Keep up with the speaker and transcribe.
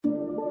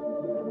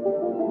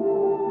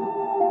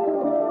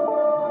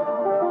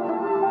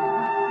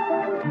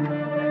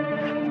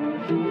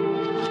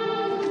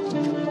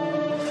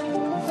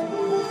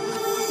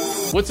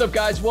What's up,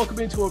 guys? Welcome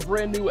into a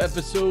brand new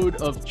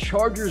episode of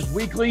Chargers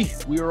Weekly.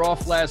 We were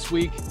off last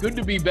week. Good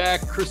to be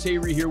back. Chris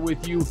Hayre here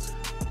with you.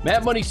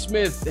 Matt Money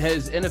Smith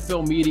has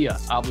NFL media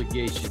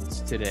obligations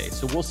today,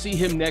 so we'll see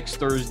him next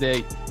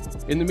Thursday.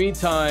 In the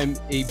meantime,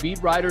 a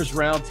Beat Writers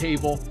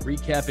Roundtable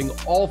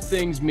recapping all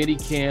things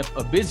minicamp.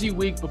 A busy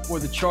week before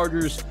the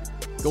Chargers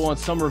go on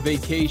summer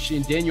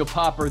vacation. Daniel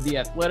Popper, The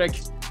Athletic.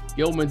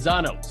 Gil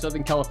Manzano,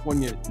 Southern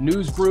California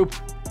News Group.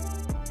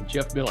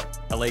 Jeff Miller,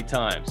 LA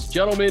Times.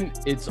 Gentlemen,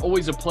 it's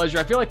always a pleasure.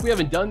 I feel like we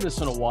haven't done this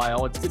in a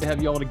while. It's good to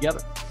have you all together.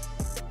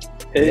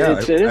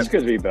 It is good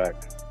to be back.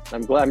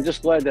 I'm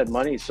just glad that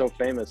Money's so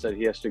famous that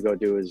he has to go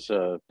do his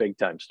big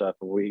time stuff,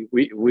 and we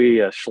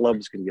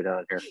schlubs can get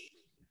on here.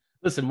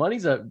 Listen,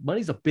 Money's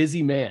a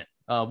busy man.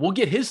 We'll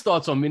get his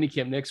thoughts on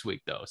minicamp next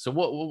week, though. So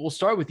we'll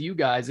start with you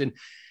guys, and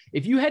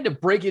if you had to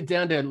break it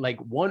down to like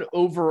one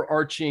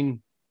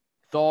overarching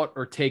thought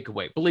or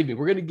takeaway, believe me,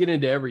 we're going to get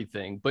into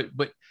everything, but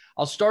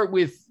I'll start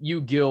with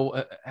you,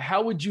 Gil.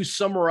 How would you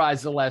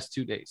summarize the last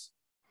 2 days?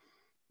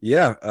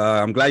 Yeah,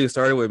 I'm glad you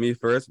started with me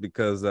first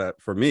because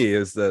for me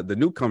is the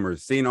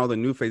newcomers, seeing all the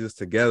new faces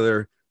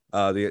together,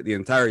 the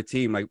entire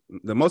team. Like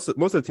most of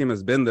the team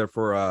has been there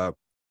for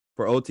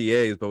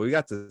OTAs, but we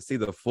got to see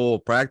the full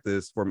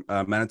practice for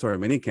mandatory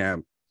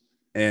minicamp,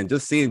 and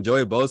just seeing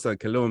Joey Bosa and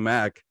Khalil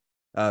Mack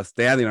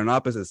standing on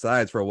opposite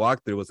sides for a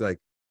walkthrough was like,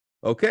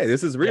 okay,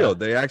 this is real. Yeah.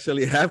 They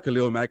actually have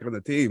Khalil Mack on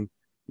the team.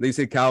 They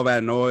see Cal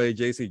Van Noy,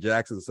 J.C.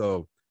 Jackson.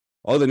 So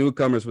all the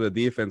newcomers for the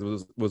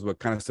defense was what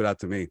kind of stood out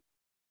to me.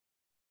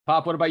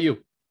 Pop, what about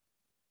you?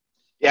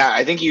 Yeah,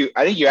 I think you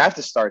have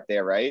to start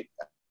there, right?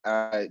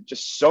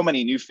 Just so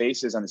many new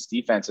faces on this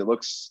defense. It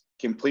looks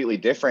completely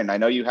different. I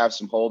know you have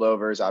some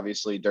holdovers,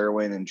 obviously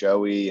Derwin and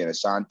Joey and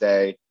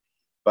Asante,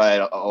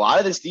 but a lot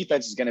of this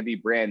defense is going to be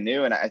brand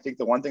new. And I think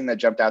the one thing that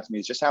jumped out to me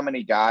is just how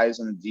many guys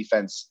on the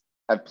defense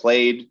have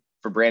played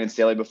for Brandon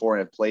Staley before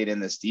and have played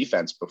in this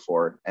defense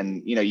before.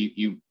 And, you know,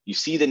 you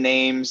see the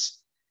names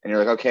and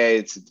you're like, okay,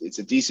 it's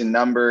a decent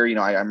number. You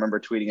know, I remember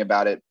tweeting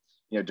about it,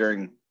 you know,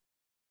 during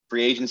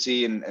free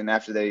agency and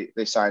after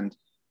they signed,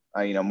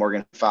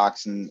 Morgan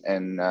Fox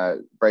and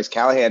Bryce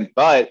Callahan.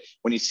 But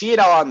when you see it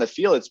all on the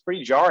field, it's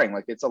pretty jarring.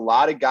 Like it's a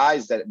lot of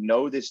guys that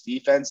know this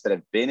defense, that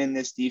have been in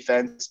this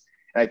defense.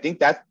 And I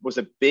think that was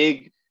a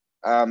big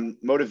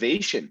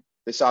motivation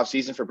this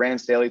offseason for Brandon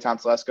Staley, Tom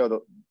Telesco,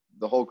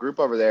 the whole group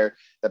over there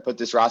that put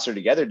this roster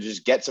together to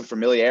just get some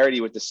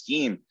familiarity with the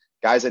scheme,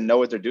 guys that know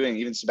what they're doing,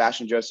 even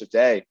Sebastian Joseph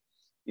Day,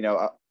 you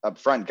know, up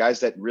front, guys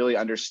that really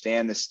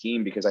understand the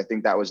scheme, because I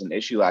think that was an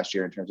issue last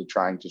year in terms of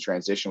trying to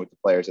transition with the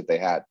players that they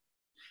had.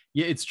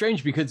 Yeah, it's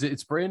strange because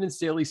it's Brandon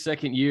Staley's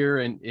second year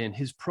and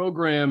his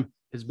program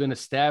has been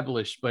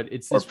established, but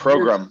it's this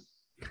program.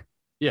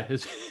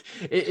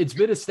 It's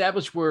been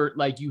established where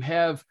like you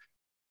have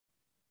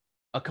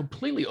a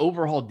completely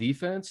overhauled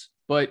defense,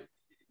 but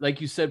like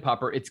you said,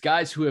 Popper, it's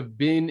guys who have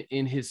been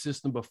in his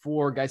system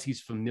before, guys he's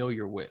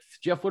familiar with.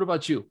 Jeff, what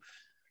about you?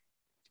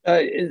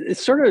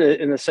 It's sort of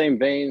in the same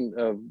vein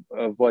of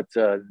what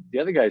the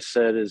other guy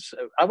said. Is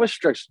I was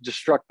struck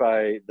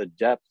by the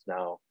depth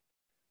now,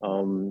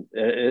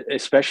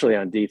 especially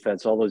on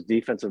defense. All those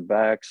defensive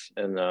backs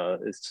and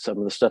some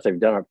of the stuff they've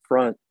done up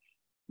front.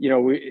 You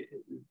know,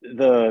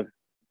 the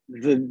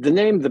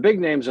big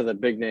names are the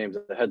big names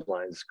of the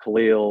headlines.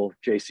 Khalil,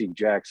 J.C.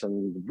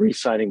 Jackson,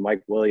 re-signing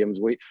Mike Williams.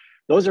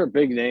 Those are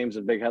big names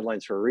and big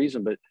headlines for a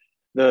reason,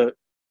 but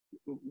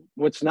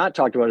what's not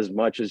talked about as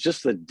much is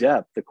just the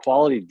depth, the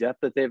quality depth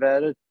that they've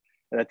added.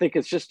 And I think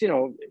it's just, you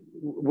know,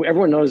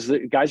 everyone knows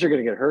that guys are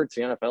going to get hurt. It's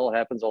the NFL, it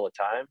happens all the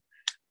time.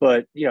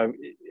 But, you know,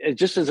 it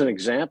just as an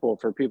example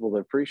for people to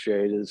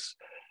appreciate is,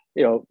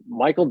 you know,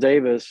 Michael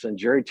Davis and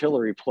Jerry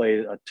Tillery played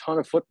a ton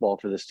of football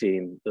for this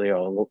team, you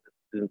know,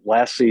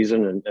 last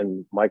season,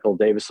 and Michael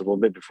Davis a little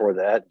bit before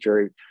that.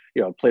 Jerry,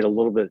 you know, played a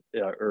little bit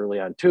early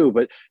on too,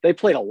 but they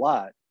played a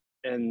lot.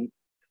 And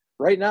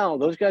right now,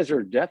 those guys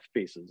are depth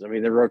pieces. I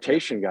mean, they're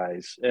rotation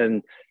guys.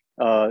 And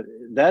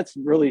that's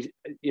really,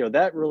 you know,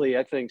 that really,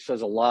 I think,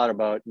 says a lot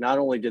about not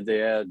only did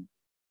they add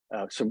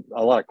a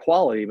lot of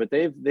quality, but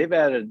they've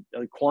added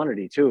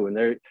quantity too.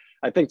 And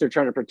I think they're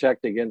trying to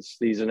protect against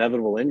these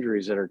inevitable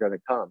injuries that are going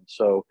to come.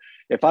 So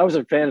if I was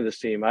a fan of this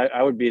team,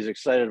 I would be as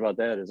excited about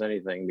that as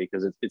anything,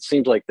 because it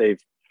seems like they're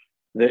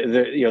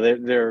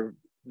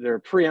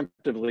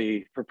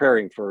preemptively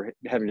preparing for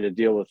having to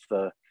deal with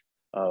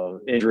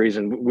injuries.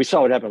 And we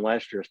saw what happened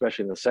last year,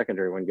 especially in the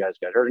secondary when guys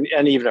got hurt,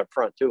 and even up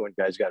front too when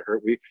guys got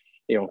hurt.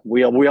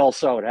 We all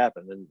saw it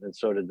happen, and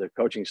so did the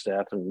coaching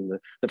staff and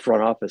the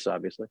front office,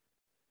 obviously.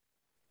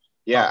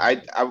 Yeah,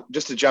 I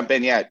just to jump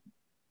in, yeah,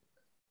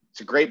 it's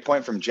a great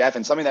point from Jeff,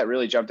 and something that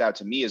really jumped out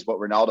to me is what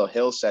Ronaldo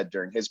Hill said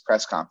during his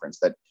press conference,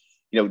 that,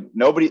 you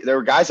know, there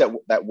were guys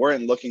that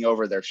weren't looking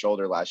over their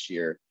shoulder last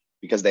year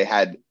because they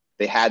had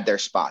their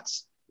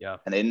spots. Yeah.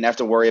 And they didn't have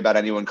to worry about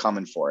anyone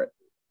coming for it.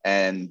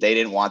 And they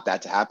didn't want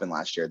that to happen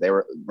last year.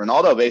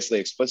 Ronaldo basically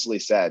explicitly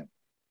said,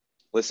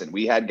 listen,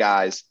 we had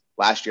guys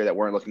last year that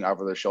weren't looking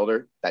over their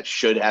shoulder that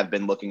should have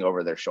been looking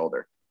over their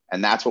shoulder.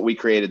 And that's what we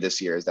created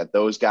this year, is that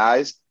those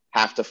guys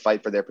have to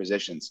fight for their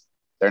positions.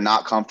 They're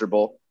not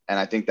comfortable. And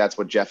I think that's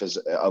what Jeff is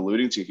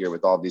alluding to here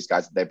with all of these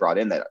guys that they brought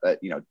in, that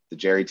the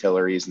Jerry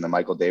Tillerys and the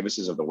Michael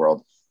Davises of the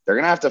world. They're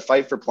going to have to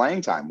fight for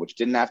playing time, which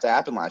didn't have to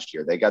happen last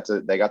year. They got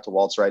to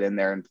waltz right in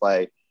there and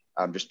play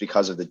just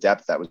because of the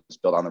depth that was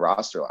built on the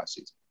roster last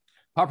season.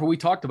 Popper, we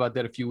talked about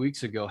that a few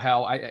weeks ago,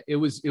 how it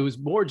was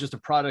more just a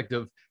product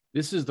of,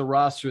 this is the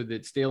roster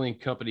that Staley and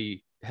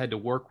company had to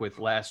work with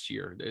last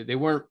year. They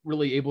weren't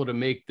really able to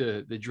make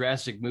the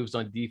drastic moves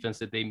on defense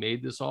that they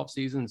made this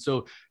offseason.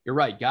 So you're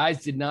right.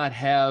 Guys did not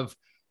have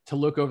to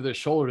look over their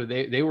shoulder.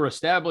 They were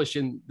established,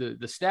 and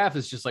the staff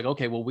is just like,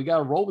 okay, well, we got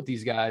to roll with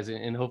these guys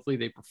and hopefully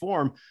they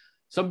perform.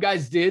 Some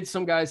guys did,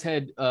 some guys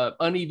had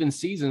uneven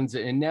seasons.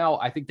 And now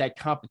I think that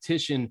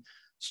competition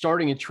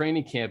starting in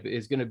training camp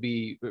is going to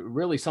be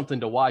really something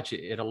to watch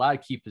at a lot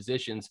of key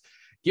positions.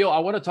 Gil, I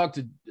want to talk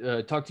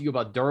to you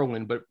about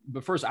Derwin, but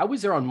first, I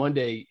was there on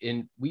Monday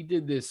and we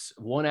did this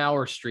 1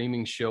 hour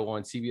streaming show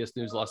on CBS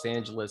News Los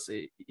Angeles.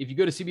 If you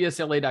go to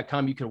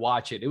cbsla.com, you can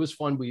watch it. It was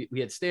fun. We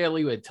had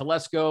Staley, we had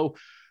Telesco,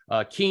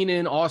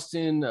 Keenan,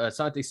 Austin,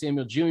 Asante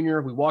Samuel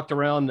Jr. We walked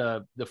around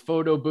the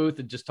photo booth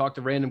and just talked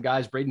to random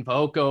guys, Braden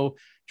Fehoko,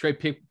 Trey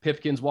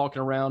Pipkins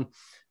walking around.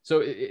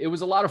 So it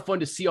was a lot of fun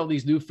to see all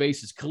these new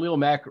faces. Khalil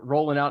Mack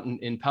rolling out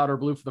in powder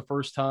blue for the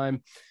first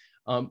time.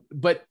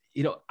 But,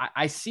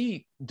 I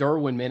see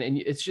Derwin, man, and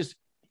it's just,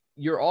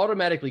 you're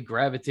automatically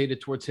gravitated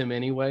towards him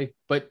anyway.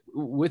 But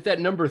with that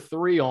number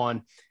 3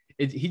 on,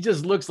 he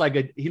just looks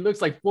like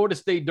Florida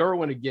State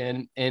Derwin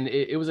again. And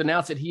it was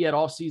announced that he had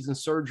off-season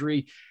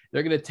surgery.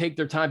 They're going to take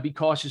their time, be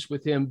cautious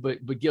with him.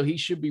 But Gil, he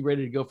should be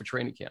ready to go for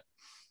training camp.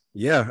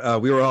 Yeah,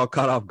 we were all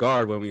caught off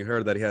guard when we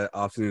heard that he had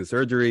off-season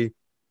surgery.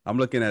 I'm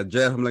looking at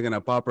Jeff. I'm looking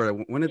at Popper.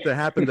 When did that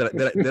happen?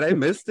 Did I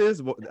miss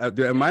this?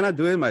 Am I not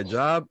doing my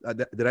job?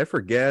 Did I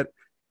forget?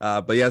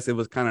 But yes, it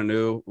was kind of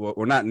new.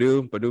 Well, not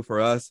new, but new for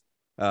us.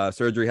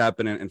 Surgery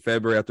happened in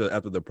February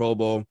after the Pro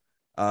Bowl.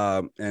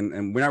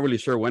 And we're not really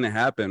sure when it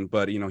happened,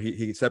 but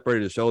he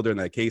separated his shoulder in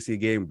that KC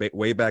game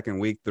way back in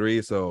week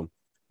 3. So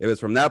it was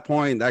from that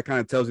point. That kind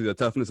of tells you the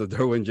toughness of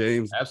Derwin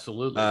James.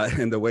 Absolutely.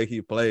 And the way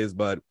he plays.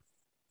 But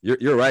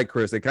you're right,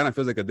 Chris. It kind of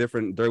feels like a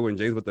different Derwin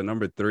James with the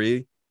number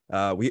 3.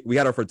 We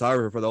had our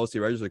photographer for the OC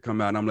Register come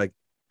out, and I'm like,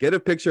 get a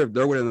picture of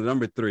Derwin in the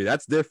number 3.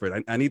 That's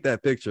different. I need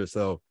that picture.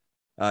 So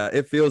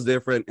it feels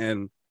different.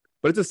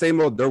 But it's the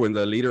same old Derwin,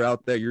 the leader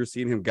out there. You're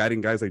seeing him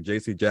guiding guys like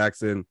J.C.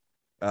 Jackson.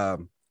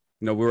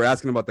 We were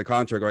asking about the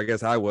contract, or I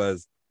guess I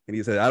was, and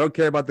he said, I don't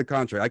care about the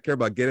contract. I care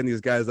about getting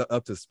these guys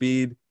up to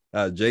speed.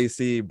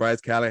 J.C.,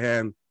 Bryce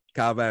Callahan,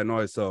 Kyle Van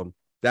Noy. So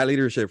that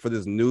leadership for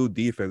this new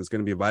defense is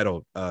going to be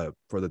vital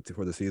for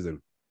the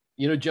season.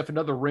 Jeff,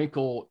 another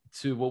wrinkle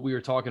to what we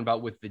were talking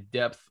about with the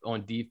depth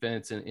on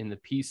defense and in the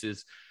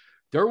pieces.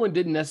 Derwin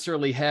didn't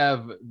necessarily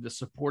have the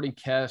supporting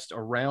cast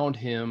around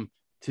him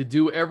to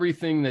do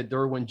everything that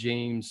Derwin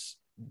James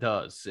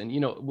does. And,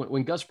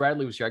 when Gus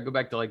Bradley was here, I go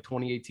back to like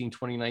 2018,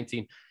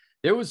 2019,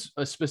 there was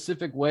a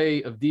specific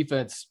way of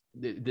defense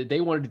that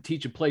they wanted to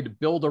teach and play to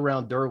build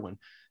around Derwin.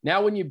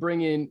 Now, when you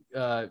bring in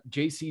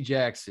J.C.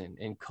 Jackson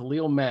and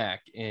Khalil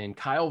Mack and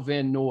Kyle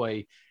Van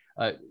Noy,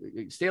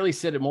 Staley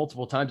said it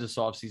multiple times this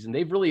offseason,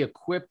 they've really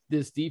equipped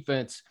this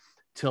defense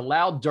to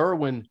allow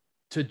Derwin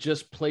to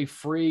just play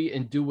free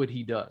and do what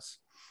he does.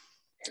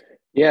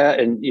 Yeah,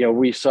 and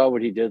we saw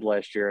what he did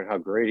last year and how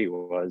great he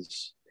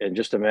was. And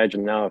just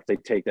imagine now if they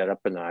take that up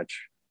a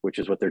notch, which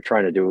is what they're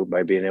trying to do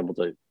by being able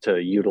to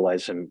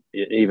utilize him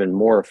in even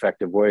more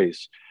effective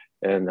ways.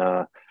 And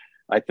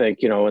I think,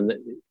 and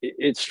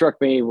it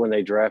struck me when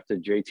they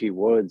drafted JT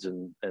Woods,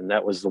 and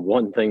that was the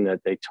one thing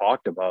that they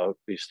talked about,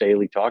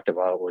 Staley talked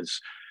about,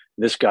 was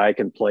this guy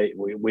can play.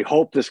 We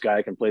hope this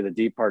guy can play the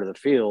deep part of the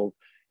field.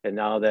 And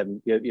now that,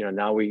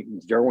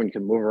 Derwin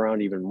can move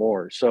around even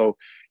more. So,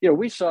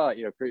 we saw,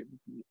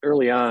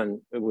 early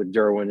on with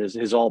Derwin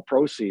his all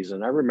pro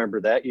season. I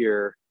remember that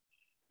year,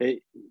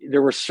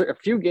 there were a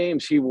few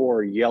games he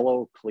wore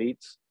yellow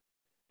cleats.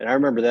 And I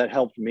remember that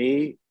helped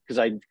me because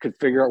I could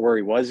figure out where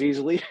he was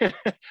easily.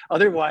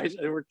 Otherwise,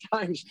 there were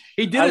times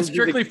he did it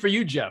strictly for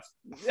you, Jeff.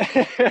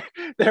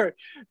 There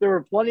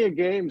were plenty of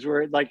games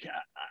where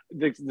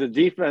the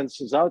defense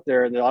is out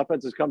there and the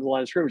offense has come to the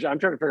line of scrimmage. I'm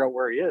trying to figure out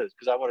where he is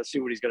because I want to see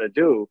what he's going to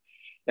do.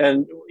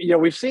 And,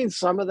 we've seen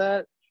some of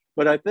that,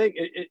 but I think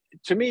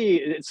to me,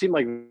 it seemed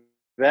like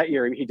that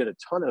year he did a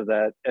ton of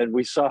that and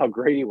we saw how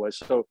great he was.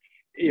 So,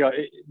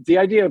 the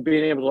idea of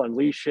being able to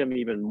unleash him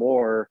even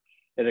more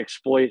and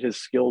exploit his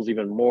skills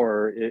even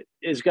more,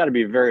 it's got to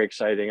be very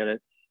exciting. And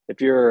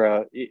if you're,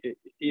 on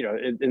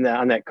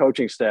that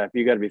coaching staff,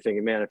 you got to be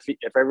thinking, man,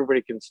 if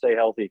everybody can stay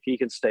healthy, if he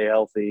can stay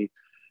healthy,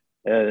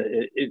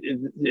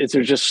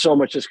 there's just so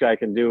much this guy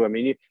can do. I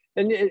mean,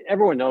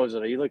 everyone knows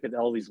it. You look at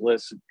all these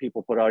lists that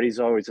people put out, he's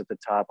always at the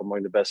top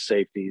among the best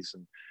safeties.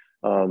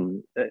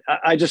 And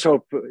I just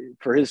hope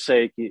for his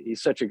sake,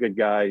 he's such a good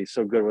guy. He's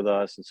so good with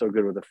us and so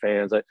good with the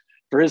fans.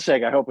 For his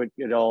sake, I hope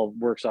it all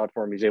works out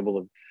for him. He's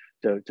able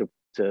to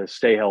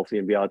stay healthy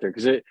and be out there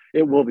because it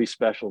will be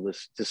special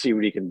to see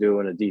what he can do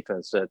in a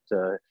defense that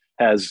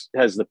has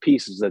the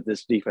pieces that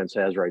this defense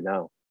has right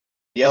now.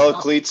 yellow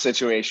cleats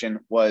situation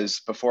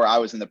was before I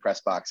was in the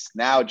press box.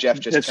 Now Jeff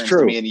just turns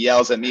to me and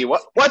yells at me,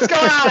 what's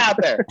going on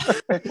out there?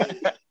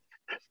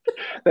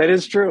 That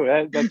is true.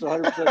 That's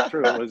 100%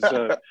 true. It was,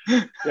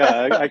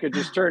 I could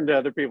just turn to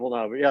other people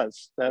now, but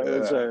yes, that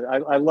was,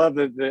 I love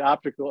the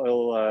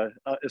optical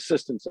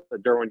assistance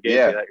that Derwin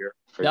gave me that year.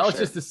 Now it's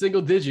just a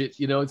single digit,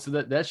 so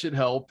that should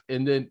help.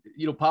 And then,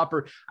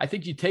 Popper, I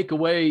think you take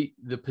away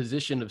the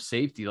position of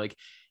safety. Like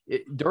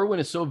Derwin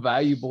is so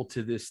valuable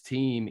to this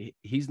team.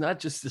 He's not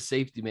just the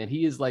safety man.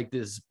 He is like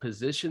this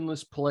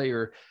positionless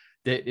player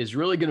that is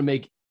really going to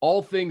make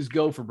all things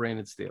go for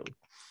Brandon Staley.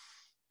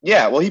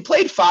 Yeah, well, he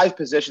played 5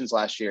 positions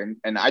last year,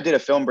 and I did a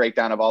film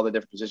breakdown of all the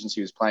different positions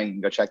he was playing. You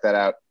can go check that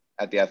out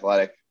at The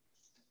Athletic.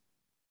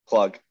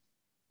 Plug.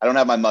 I don't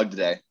have my mug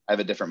today. I have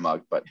a different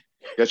mug, but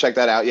go check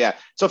that out. Yeah,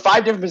 so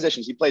 5 different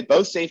positions. He played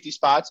both safety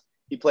spots.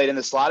 He played in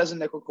the slot as a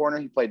nickel corner.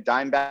 He played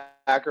dime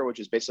backer, which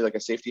is basically like a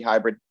safety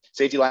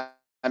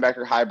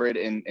linebacker hybrid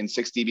in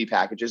 6 DB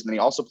packages. And then he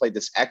also played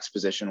this X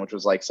position, which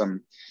was like some,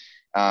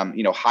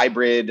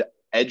 hybrid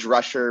edge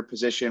rusher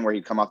position where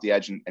he'd come off the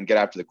edge and get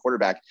after the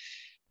quarterback.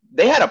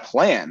 They had a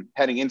plan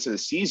heading into the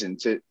season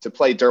to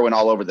play Derwin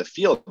all over the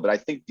field, but I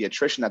think the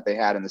attrition that they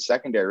had in the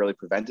secondary really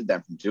prevented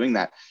them from doing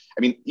that.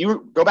 I mean,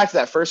 you go back to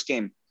that first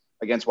game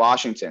against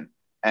Washington,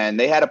 and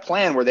they had a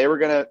plan where they were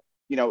going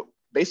to,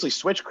 basically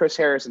switch Chris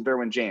Harris and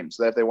Derwin James,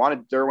 so that if they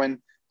wanted Derwin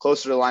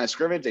closer to the line of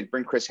scrimmage, they'd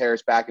bring Chris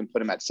Harris back and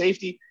put him at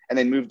safety, and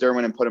then move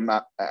Derwin and put him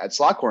at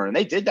slot corner. And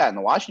they did that in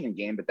the Washington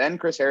game, but then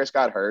Chris Harris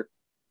got hurt,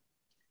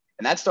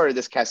 and that started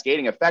this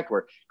cascading effect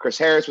where Chris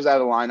Harris was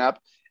out of the lineup,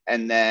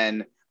 and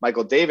then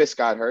Michael Davis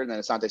got hurt, and then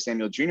Asante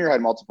Samuel Jr.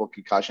 had multiple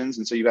concussions.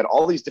 And so you had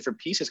all these different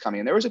pieces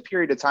coming. And there was a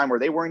period of time where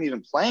they weren't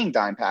even playing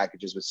dime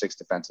packages with 6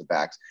 defensive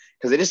backs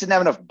because they just didn't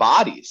have enough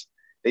bodies.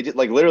 They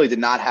literally did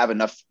not have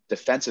enough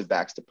defensive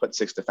backs to put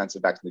 6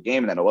 defensive backs in the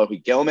game. And then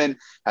Alohi Gilman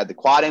had the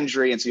quad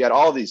injury. And so you had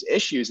all these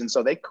issues. And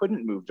so they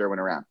couldn't move Derwin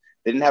around.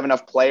 They didn't have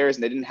enough players,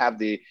 and they didn't have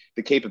the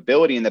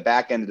capability in the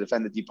back end to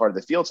defend the deep part of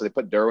the field. So they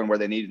put Derwin where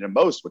they needed him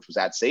most, which was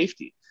at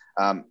safety.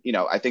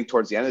 I think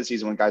towards the end of the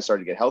season when guys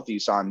started to get healthy, you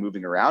saw him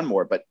moving around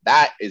more. But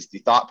that is the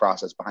thought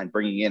process behind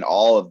bringing in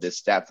all of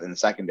this depth in the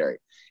secondary.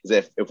 Is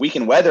if we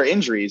can weather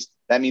injuries,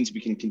 that means we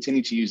can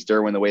continue to use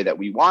Derwin the way that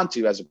we want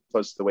to, as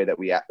opposed to the way that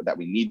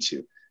we need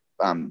to,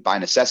 by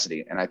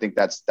necessity. And I think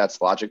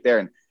that's logic there.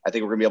 And I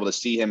think we're gonna be able to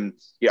see him.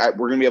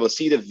 We're gonna be able to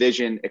see the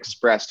vision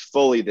expressed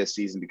fully this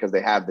season because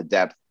they have the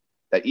depth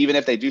that even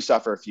if they do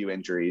suffer a few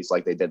injuries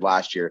like they did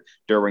last year,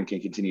 Derwin can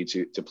continue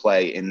to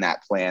play in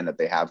that plan that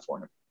they have for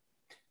him.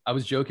 I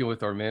was joking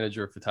with our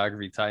manager of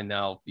photography, Ty,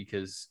 now,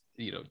 because,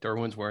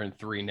 Derwin's wearing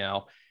 3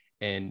 now,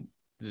 and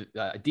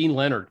Dean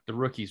Leonard, the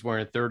rookie's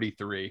wearing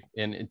 33.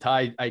 And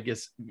Ty, I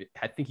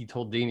think he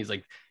told Dean, he's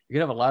like, you're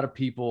going to have a lot of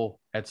people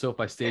at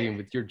SoFi Stadium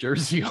with your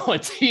jersey on.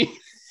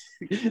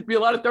 Be a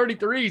lot of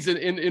 33s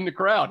in the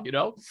crowd,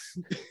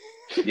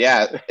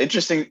 Yeah,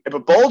 interesting,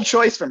 but bold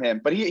choice from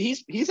him. But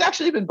he's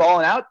actually been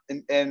balling out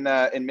in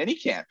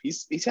minicamp.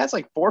 He's has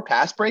like 4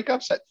 pass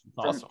breakups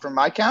from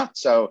my count.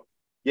 So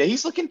yeah,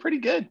 he's looking pretty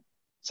good.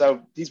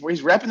 So he's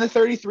repping the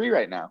 33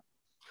 right now.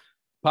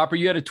 Popper,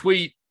 you had a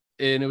tweet,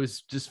 and it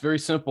was just very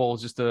simple,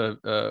 just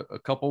a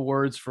couple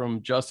words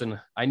from Justin.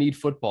 I need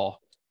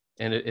football,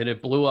 and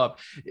it blew up.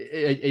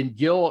 And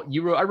Gil,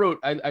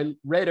 I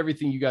read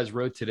everything you guys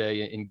wrote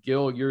today, and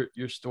Gil,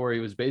 your story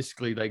was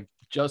basically like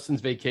Justin's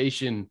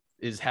vacation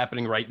is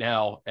happening right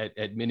now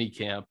at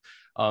minicamp.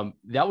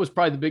 That was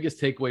probably the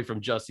biggest takeaway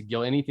from Justin.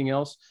 Gil, anything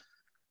else?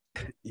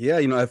 Yeah,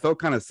 I felt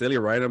kind of silly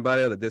writing about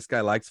it, that this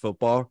guy likes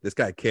football, this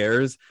guy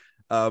cares.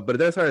 But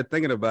then I started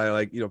thinking about it,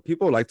 like,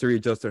 people like to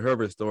read Justin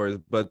Herbert stories,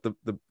 but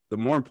the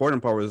more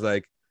important part was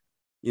like,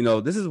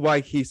 this is why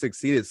he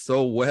succeeded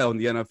so well in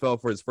the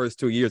NFL for his first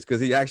 2 years, because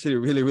he actually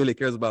really, really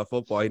cares about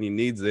football and he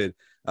needs it.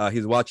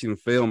 He's watching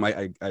film.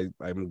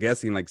 I'm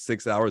guessing like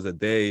 6 hours a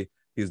day.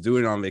 He's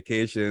doing it on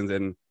vacations,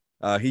 and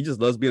he just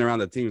loves being around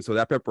the team. So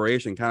that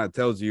preparation kind of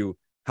tells you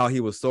how he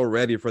was so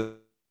ready for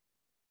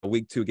a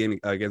week 2 game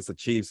against the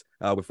Chiefs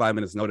with 5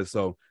 minutes notice.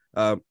 So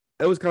that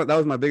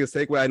was my biggest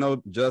takeaway. I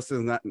know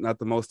Justin's not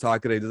the most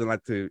talkative. He doesn't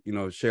like to,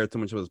 share too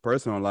much of his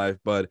personal life,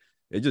 but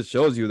it just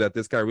shows you that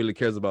this guy really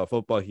cares about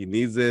football. He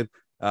needs it.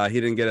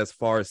 He didn't get as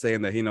far as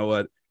saying that, I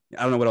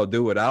don't know what I'll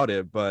do without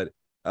it, but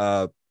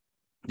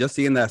just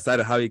seeing that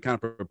side of how he kind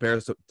of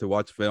prepares to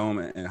watch film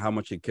and how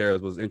much he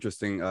cares was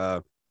interesting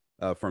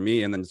for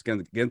me. And then just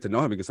getting to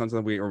know him, because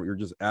sometimes we're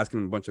just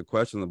asking him a bunch of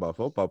questions about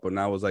football, but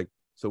now I was like,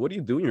 so what do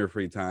you do in your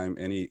free time?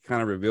 And he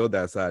kind of revealed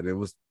that side. It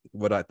was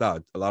what I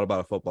thought, a lot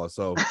about football.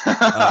 So,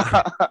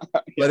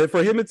 but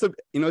for him, it's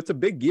a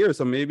big year.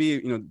 So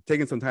maybe,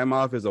 taking some time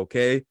off is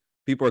okay.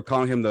 People are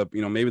calling him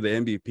maybe the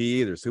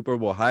MVP, their Super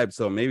Bowl hype.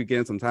 So maybe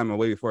getting some time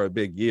away before a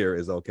big year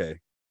is okay.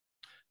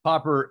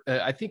 Popper,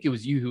 I think it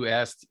was you who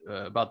asked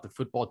about the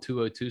football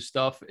 202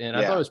 stuff. And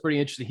I thought it was pretty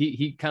interesting.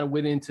 He kind of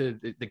went into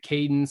the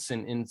cadence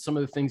and some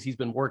of the things he's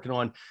been working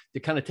on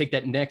to kind of take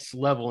that next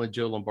level in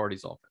Joe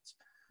Lombardi's offense.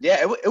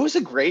 Yeah, it was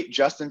a great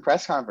Justin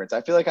press conference.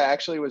 I feel like I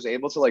actually was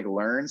able to like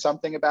learn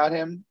something about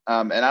him.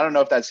 And I don't know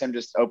if that's him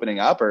just opening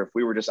up or if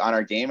we were just on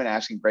our game and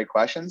asking great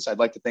questions. I'd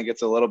like to think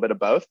it's a little bit of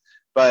both.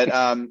 But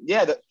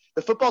yeah,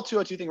 the football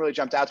 202 thing really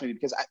jumped out to me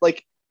because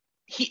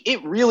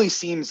it really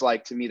seems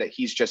like to me that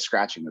he's just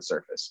scratching the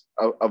surface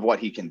of what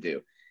he can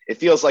do. It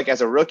feels like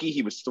as a rookie,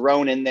 he was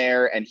thrown in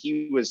there and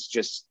he was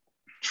just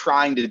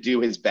trying to do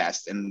his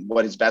best. And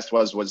what his best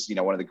was, one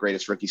of the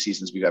greatest rookie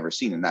seasons we've ever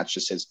seen. And that's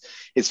just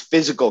his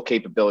physical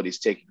capabilities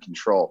taking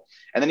control.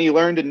 And then he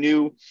learned a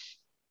new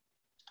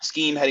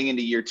scheme heading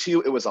into year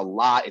 2. It was a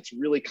lot. It's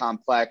really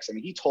complex. I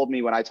mean, he told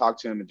me when I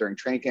talked to him during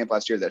training camp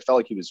last year that it felt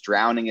like he was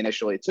drowning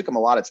initially. It took him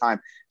a lot of time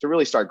to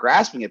really start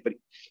grasping it, but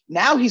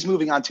now he's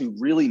moving on to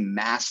really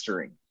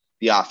mastering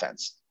the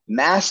offense,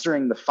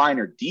 mastering the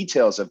finer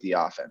details of the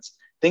offense.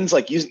 Things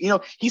like he's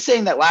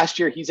saying that last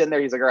year he's in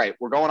there. He's like, all right,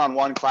 we're going on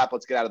one clap.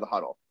 Let's get out of the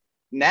huddle.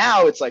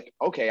 Now it's like,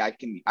 okay, I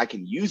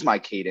can use my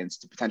cadence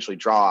to potentially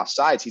draw off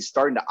sides. He's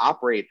starting to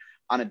operate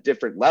on a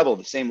different level,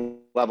 the same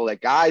level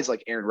that guys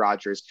like Aaron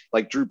Rodgers,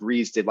 like Drew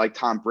Brees did, like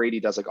Tom Brady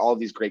does, like all of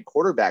these great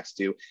quarterbacks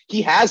do.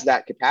 He has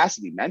that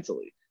capacity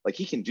mentally. Like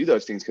he can do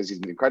those things because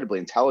he's incredibly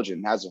intelligent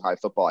and has a high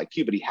football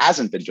IQ, but he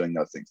hasn't been doing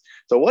those things.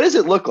 So what does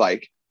it look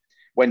like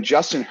when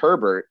Justin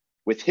Herbert,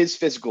 with his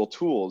physical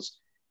tools,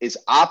 is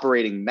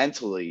operating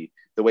mentally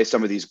the way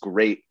some of these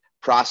great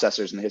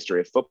processors in the history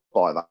of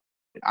football have?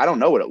 I don't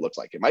know what it looks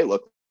like. It might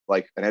look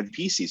like an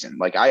MVP season.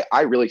 Like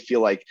I really feel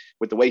like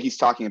with the way he's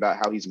talking about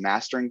how he's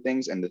mastering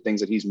things and the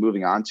things that he's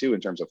moving on to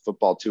in terms of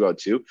football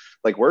 202,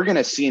 like we're going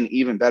to see an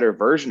even better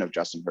version of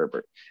Justin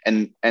Herbert.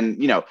 And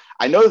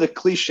I know the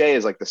cliche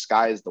is like the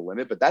sky is the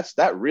limit, but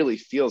that really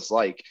feels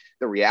like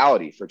the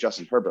reality for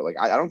Justin Herbert. Like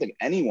I don't think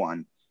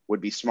anyone would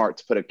be smart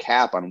to put a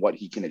cap on what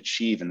he can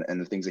achieve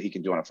and the things that he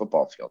can do on a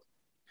football field.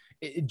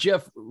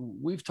 Jeff,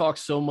 we've talked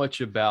so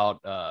much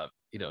about,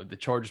 the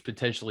Chargers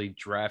potentially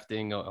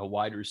drafting a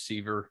wide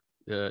receiver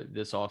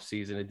this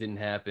offseason. It didn't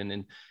happen.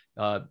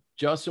 And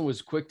Justin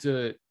was quick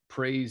to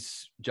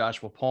praise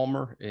Joshua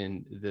Palmer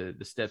and the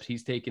steps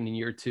he's taken in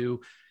year 2.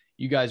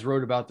 You guys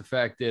wrote about the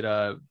fact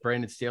that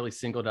Brandon Staley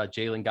singled out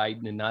Jalen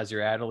Guyton and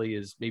Nasir Adderley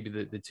as maybe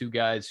the two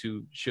guys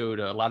who showed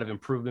a lot of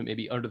improvement,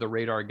 maybe under the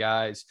radar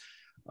guys.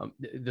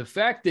 The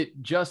fact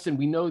that Justin,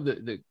 we know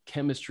the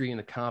chemistry and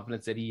the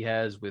confidence that he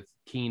has with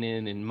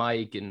Keenan and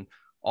Mike and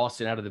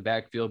Austin out of the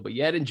backfield, but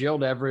you add in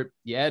Gerald Everett,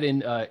 you add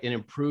in an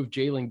improved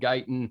Jalen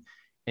Guyton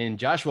and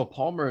Joshua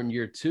Palmer in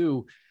year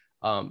 2.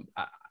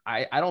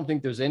 I don't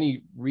think there's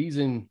any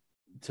reason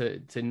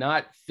to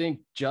not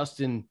think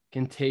Justin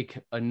can take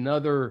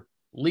another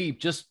leap,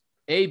 just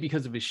A,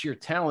 because of his sheer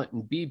talent,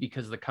 and B,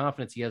 because of the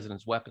confidence he has in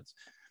his weapons.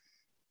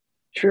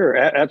 Sure,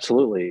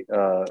 absolutely.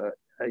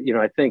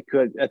 I think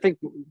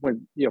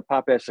when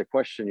Pop asked the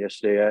question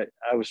yesterday,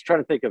 I was trying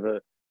to think of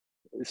the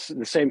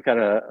same kind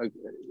of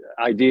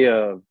idea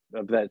of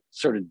that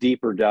sort of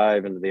deeper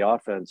dive into the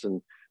offense,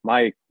 and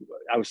I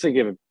was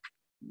thinking of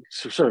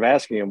sort of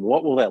asking him,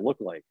 what will that look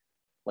like?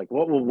 Like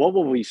what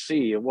will we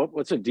see?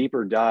 What's a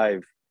deeper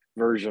dive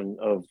version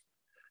of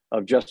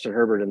Justin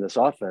Herbert in this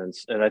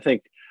offense? And I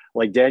think,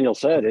 like Daniel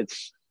said,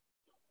 it's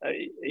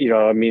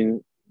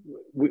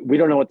we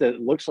don't know what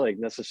that looks like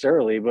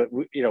necessarily, but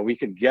we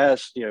could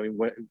guess,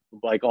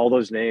 like all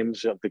those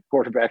names of the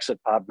quarterbacks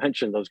that Pop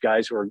mentioned, those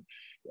guys who are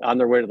on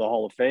their way to the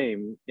Hall of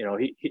Fame,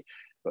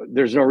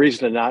 there's no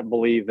reason to not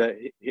believe that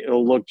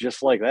it'll look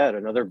just like that,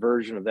 another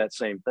version of that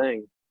same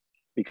thing,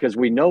 because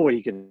we know what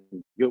he can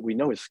do. We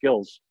know his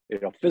skills,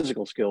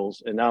 physical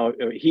skills. And now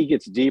he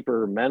gets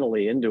deeper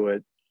mentally into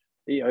it.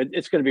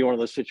 It's going to be one of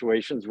those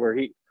situations where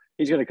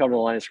he's going to come to the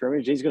line of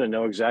scrimmage. He's going to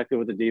know exactly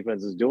what the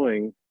defense is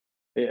doing,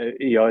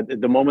 at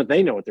the moment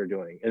they know what they're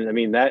doing. And I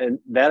mean,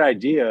 that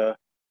idea,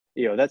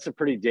 that's a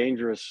pretty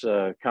dangerous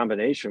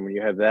combination when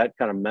you have that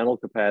kind of mental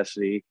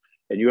capacity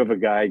and you have a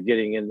guy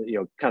getting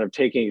in, kind of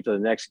taking it to the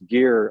next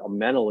gear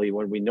mentally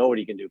when we know what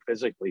he can do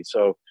physically.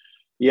 So,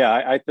 yeah,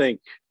 I think,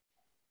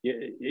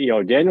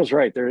 Daniel's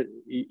right there.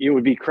 It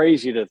would be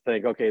crazy to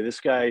think, okay,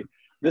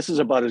 this is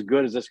about as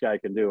good as this guy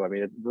can do. I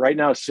mean, right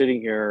now sitting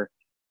here,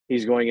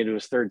 he's going into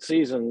his 3rd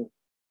season.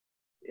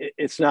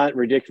 It's not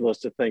ridiculous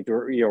to think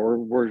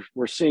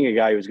we're seeing a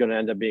guy who's going to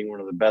end up being one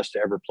of the best to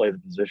ever play the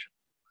position.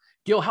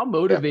 Gil, how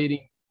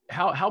motivating?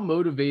 How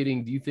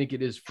motivating do you think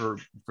it is for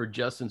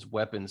Justin's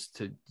weapons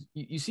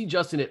you see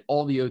Justin at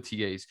all the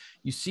OTAs,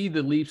 you see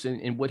the leaps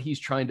in what he's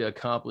trying to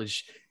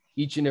accomplish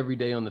each and every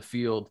day on the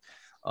field.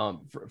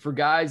 For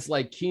guys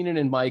like Keenan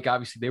and Mike,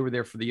 obviously they were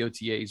there for the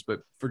OTAs,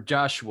 but for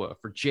Joshua,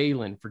 for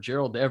Jalen, for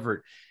Gerald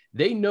Everett,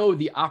 they know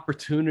the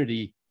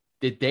opportunity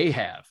that they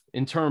have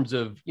in terms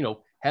of,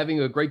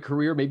 having a great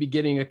career, maybe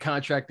getting a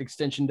contract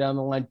extension down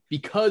the line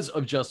because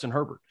of Justin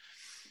Herbert.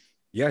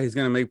 Yeah, he's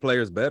going to make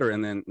players better.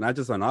 And then not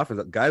just on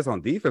offense, guys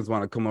on defense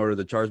want to come over to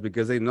the Chargers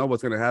because they know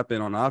what's going to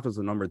happen on offense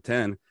with number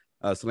 10,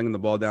 slinging the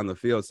ball down the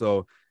field.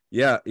 So,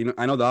 yeah,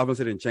 I know the offense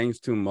didn't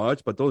change too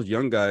much, but those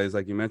young guys,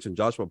 like you mentioned,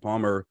 Joshua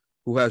Palmer,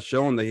 who has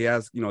shown that he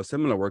has, a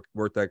similar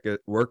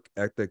work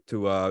ethic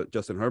to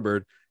Justin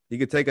Herbert, he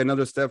could take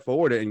another step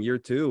forward in year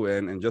 2.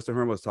 And Justin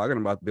Herbert was talking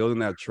about building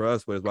that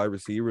trust with his wide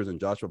receivers and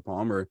Joshua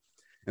Palmer.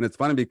 And it's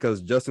funny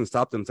because Justin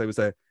stopped him. So he would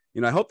say,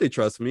 I hope they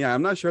trust me.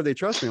 I'm not sure if they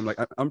trust me. I'm like,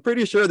 I'm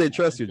pretty sure they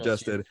trust you,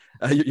 Justin.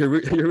 You're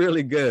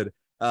really good.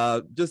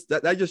 Just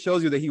that just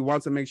shows you that he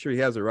wants to make sure he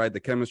has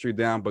the chemistry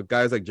down. But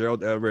guys like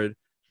Gerald Everett,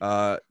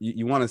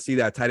 you want to see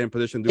that tight end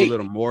position do a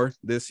little more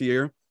this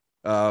year.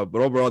 But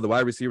overall, the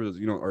wide receivers,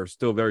 are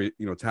still very,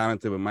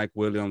 talented with Mike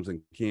Williams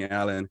and Keenan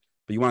Allen.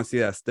 But you want to see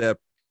that step,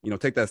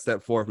 take that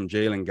step forward from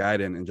Jalen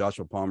Guyton and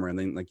Joshua Palmer. And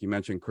then, like you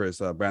mentioned, Chris,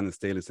 Brandon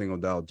Staley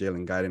singled out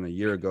Jalen Guyton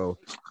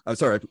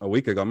a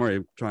week ago. I'm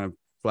already trying to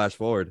flash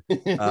forward.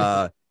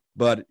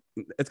 But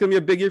it's going to be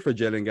a big year for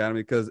Jalen Guyton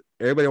because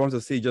everybody wants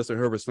to see Justin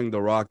Herbert sling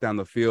the rock down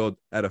the field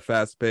at a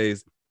fast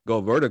pace,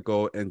 go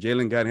vertical, and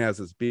Jalen Guyton has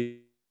his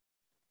speed.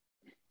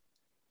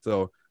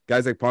 So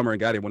guys like Palmer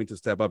and Guyton will need to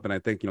step up, and I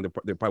think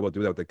they probably will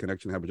do that with the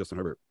connection they have with Justin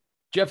Herbert.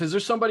 Jeff, is there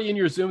somebody in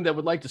your Zoom that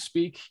would like to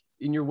speak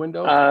in your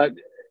window?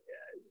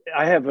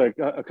 I have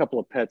a couple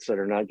of pets that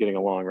are not getting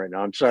along right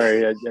now. I'm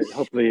sorry.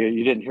 Hopefully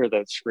you didn't hear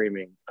that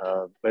screaming,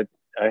 but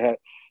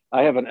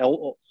I have an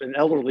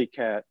elderly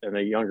cat and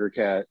a younger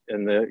cat,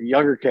 and the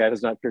younger cat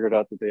has not figured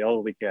out that the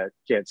elderly cat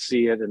can't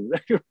see it, and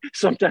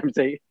sometimes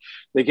they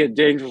get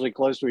dangerously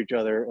close to each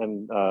other,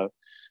 and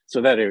so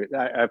that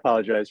I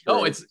apologize for.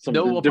 No, it's some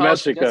no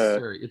domestic.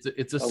 Necessary.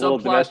 It's a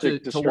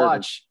subplot to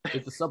watch.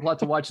 It's a subplot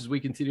to watch as we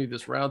continue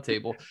this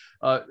roundtable.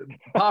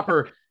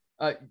 Popper,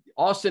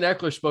 Austin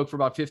Ekeler spoke for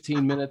about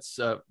 15 minutes.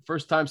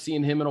 First time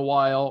seeing him in a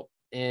while,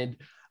 and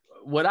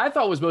what I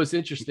thought was most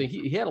interesting,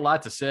 he had a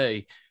lot to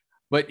say.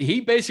 But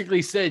he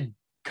basically said,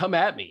 come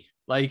at me.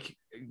 Like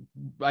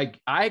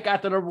I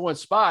got the number 1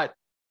 spot.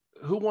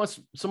 Who wants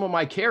some of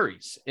my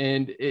carries?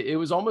 And it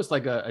was almost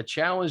like a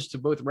challenge to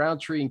both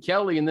Roundtree and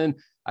Kelly. And then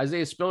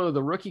Isaiah Spiller,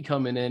 the rookie,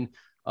 coming in.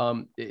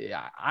 I'm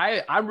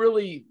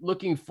really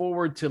looking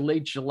forward to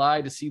late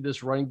July to see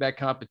this running back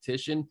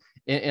competition.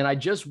 And I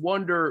just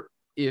wonder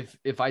if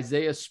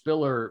Isaiah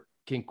Spiller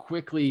can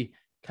quickly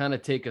kind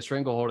of take a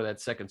stranglehold of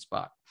that second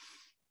spot.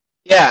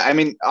 Yeah, I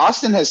mean,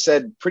 Austin has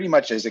said pretty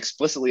much as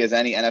explicitly as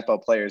any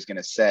NFL player is going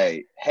to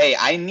say, hey,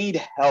 I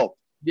need help,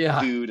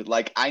 dude.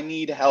 Like, I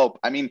need help.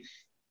 I mean,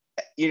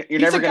 you're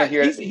never going to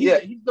hear it.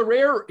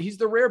 He's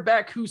the rare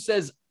back who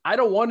says, I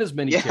don't want as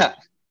many carries,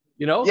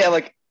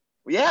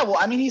 Yeah, well,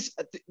 I mean,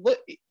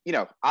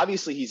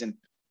 obviously he's in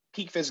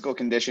peak physical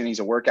condition. He's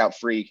a workout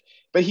freak,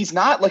 but he's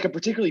not like a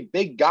particularly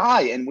big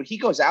guy. And when he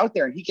goes out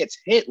there and he gets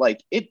hit, like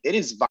it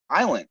is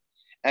violent.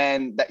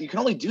 And that you can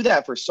only do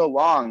that for so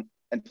long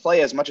and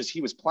play as much as he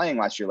was playing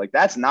last year. Like,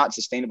 that's not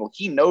sustainable.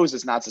 He knows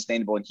it's not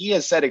sustainable. And he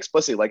has said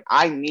explicitly, like,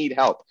 I need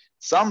help.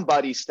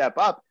 Somebody step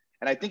up.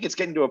 And I think it's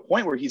getting to a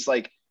point where he's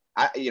like,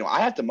 I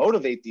have to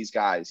motivate these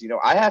guys.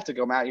 I have to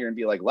come out here and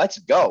be like, let's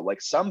go.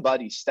 Like,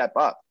 somebody step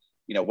up.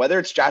 Whether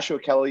it's Joshua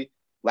Kelly,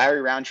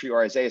 Larry Roundtree,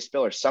 or Isaiah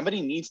Spiller,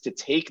 somebody needs to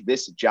take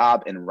this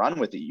job and run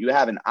with it. You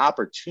have an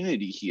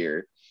opportunity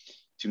here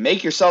to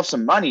make yourself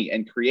some money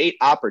and create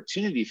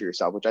opportunity for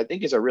yourself, which I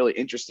think is a really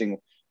interesting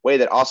way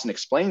that Austin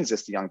explains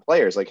this to young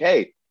players. Like,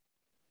 hey,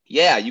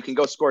 yeah, you can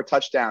go score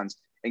touchdowns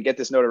and get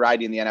this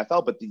notoriety in the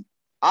NFL, but the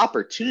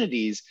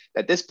opportunities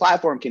that this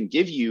platform can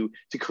give you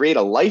to create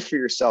a life for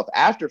yourself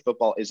after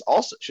football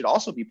should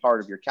also be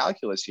part of your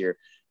calculus here.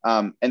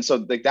 And so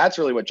like, that's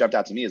really what jumped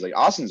out to me is like,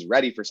 Austin's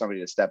ready for somebody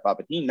to step up,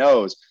 and he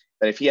knows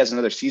that if he has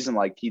another season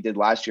like he did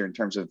last year in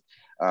terms of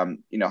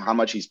how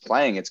much he's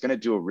playing, it's going to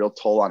do a real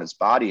toll on his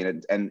body.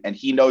 And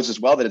he knows as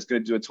well that it's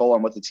going to do a toll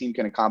on what the team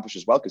can accomplish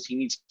as well, because he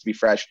needs to be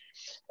fresh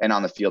and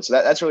on the field. So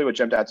that's really what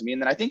jumped out to me.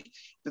 And then I think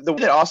the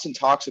way that Austin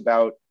talks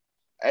about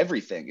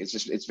everything is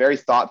it's very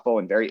thoughtful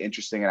and very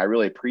interesting. And I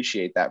really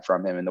appreciate that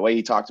from him. And the way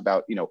he talked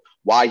about,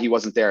 why he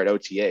wasn't there at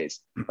OTAs.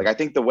 Like, I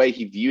think the way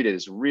he viewed it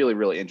is really,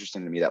 really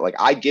interesting to me, that like,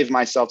 I give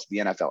myself to the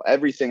NFL.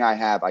 Everything I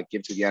have, I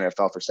give to the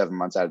NFL for 7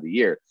 months out of the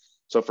year.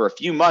 So for a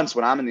few months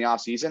when I'm in the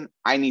off season,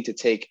 I need to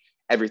take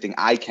everything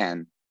I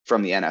can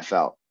from the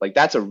NFL. Like,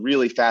 that's a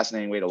really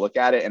fascinating way to look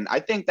at it. And I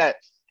think that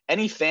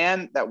any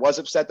fan that was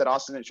upset that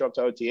Austin didn't show up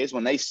to OTAs,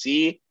 when they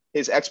see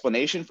his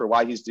explanation for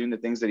why he's doing the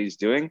things that he's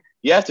doing,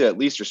 you have to at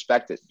least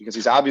respect it, because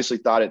he's obviously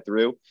thought it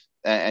through,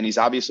 and he's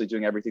obviously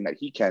doing everything that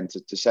he can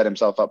to set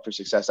himself up for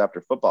success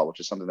after football, which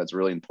is something that's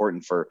really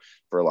important for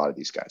a lot of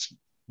these guys.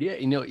 Yeah,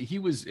 he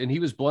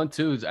was blunt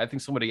too. I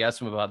think somebody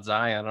asked him about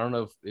Zion. I don't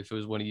know if it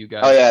was one of you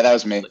guys. Oh yeah, that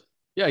was me.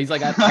 Yeah, he's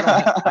like,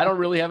 I don't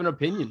really have an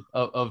opinion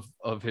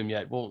of him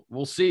yet.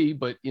 We'll see,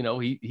 but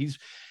he's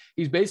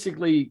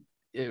basically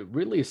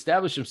really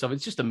established himself.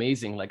 It's just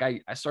amazing. Like,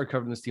 I started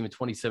covering this team in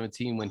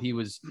 2017 when he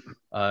was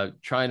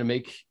trying to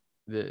make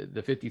the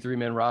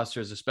 53-man roster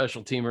as a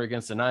special teamer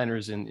against the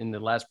Niners in the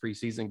last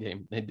preseason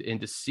game,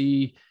 and to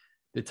see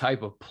the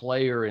type of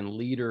player and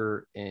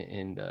leader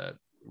and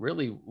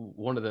really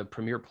one of the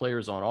premier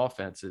players on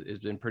offense has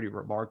been pretty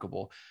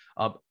remarkable.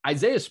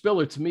 Isaiah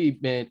Spiller, to me,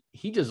 man,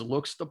 he just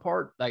looks the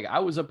part. Like, I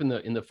was up in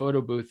the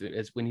photo booth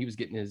as when he was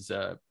getting his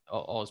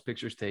all his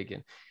pictures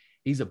taken.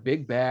 He's a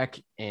big back,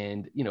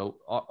 and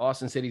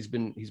Austin said he's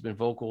been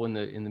vocal in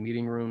the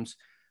meeting rooms.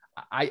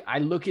 I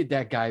look at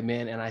that guy,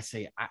 man, and I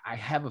say, I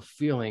have a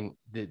feeling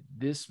that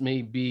this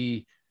may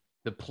be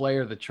the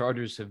player the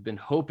Chargers have been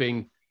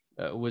hoping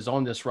was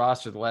on this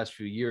roster the last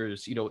few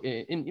years.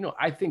 And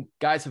I think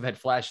guys have had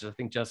flashes. I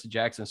think Justin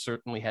Jackson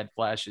certainly had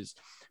flashes,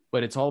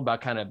 but it's all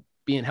about kind of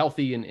being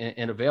healthy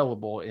and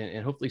available.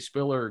 And hopefully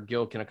Spiller or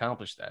Gill can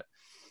accomplish that.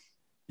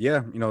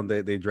 Yeah,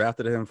 they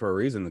drafted him for a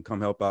reason to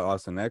come help out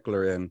Austin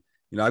Ekeler. And,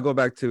 I go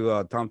back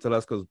to Tom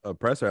Telesco's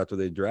presser after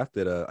they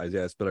drafted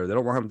Isaiah Spiller. They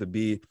don't want him to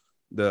be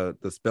the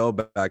spell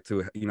back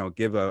to,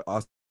 give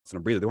Austin a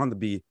breather. They want him to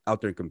be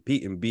out there and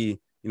compete and be,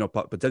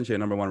 potentially a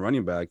number one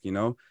running back.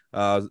 The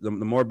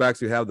more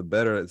backs you have, the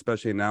better,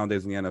 especially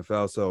nowadays in the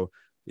NFL. So,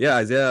 yeah,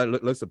 Isaiah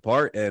looks the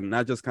part, and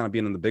not just kind of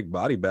being in the big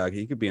body bag.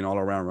 He could be an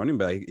all-around running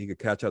back. He could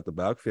catch out the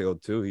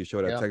backfield, too. He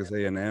showed at Texas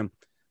A&M.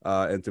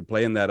 And to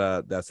play in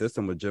that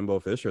system with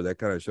Jimbo Fisher, that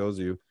kind of shows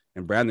you.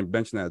 And Brandon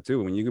mentioned that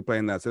too. When you could play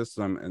in that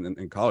system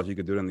in college, you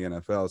could do it in the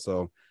NFL.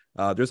 So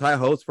there's high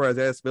hopes for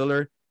Isaiah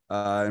Spiller.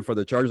 And for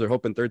the Chargers, they're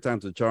hoping third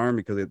time's a charm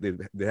because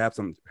they have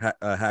some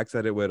hacks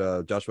at it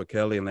with Joshua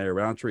Kelly and Larry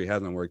Roundtree. It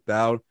hasn't worked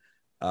out,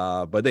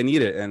 but they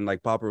need it. And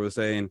like Popper was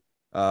saying,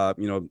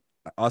 Austin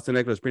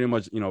Ekeler is pretty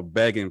much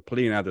begging,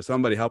 pleading after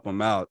somebody help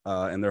him out,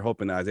 and they're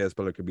hoping that Isaiah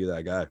Spiller could be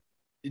that guy.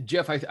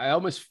 Jeff, I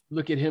almost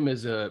look at him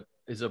as a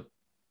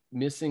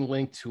missing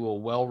link to a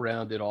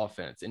well-rounded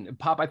offense. And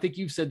Pop, I think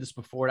you've said this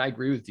before, and I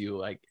agree with you.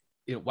 Like,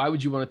 why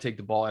would you want to take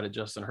the ball out of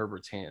Justin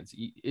Herbert's hands?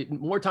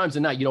 More times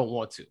than not, you don't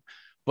want to.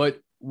 But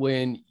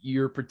when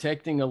you're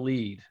protecting a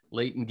lead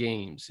late in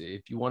games,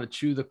 if you want to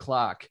chew the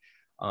clock,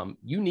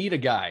 you need a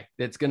guy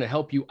that's going to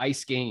help you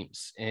ice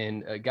games,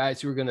 and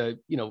guys who are going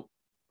to,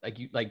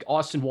 like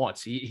Austin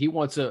wants. He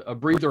wants a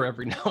breather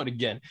every now and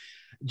again.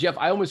 Jeff,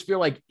 I almost feel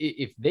like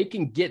if they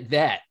can get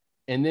that,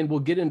 and then we'll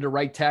get into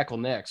right tackle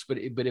next. But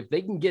if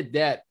they can get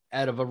that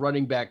out of a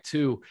running back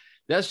too,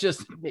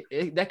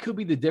 that could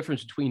be the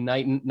difference between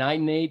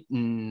 9-8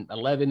 and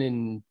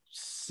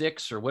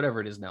 11-6 or whatever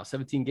it is now.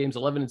 17 games,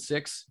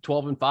 11-6,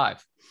 12-5.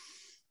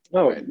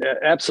 Oh,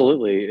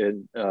 absolutely.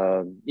 And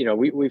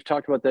we've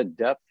talked about that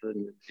depth,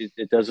 and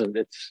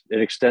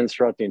it extends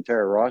throughout the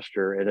entire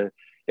roster. And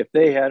if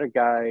they had a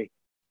guy,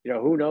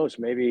 who knows,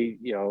 maybe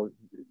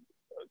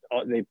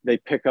they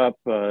pick up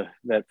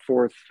that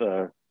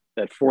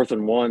fourth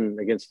and one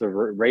against the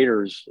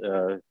Raiders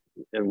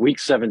in week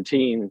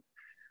 17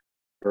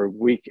 or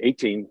week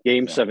 18,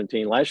 game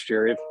 17 last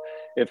year.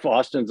 If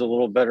Austin's a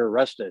little better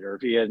rested, or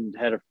if he hadn't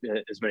had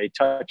as many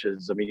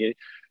touches, I mean,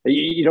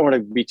 you don't want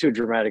to be too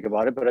dramatic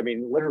about it, but I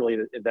mean, literally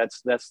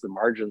that's the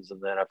margins in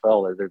the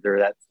NFL. They're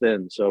that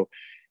thin. So,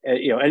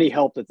 any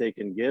help that they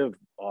can give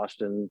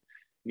Austin,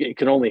 it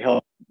can only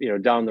help,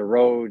 down the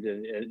road,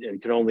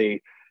 and can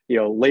only,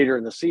 later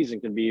in the season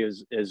can be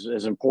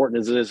as important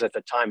as it is at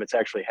the time it's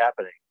actually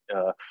happening.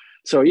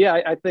 So yeah,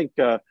 I think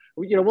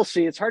we'll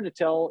see. It's hard to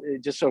tell,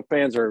 just so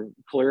fans are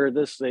clear of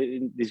this.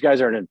 These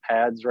guys aren't in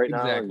pads right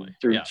now,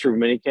 exactly. through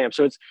minicamp,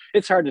 so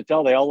it's hard to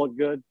tell. They all look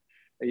good,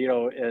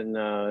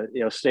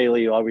 and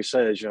Staley always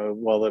says,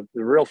 well,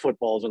 the real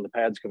football is when the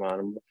pads come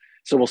on.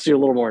 So we'll see a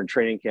little more in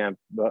training camp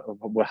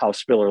how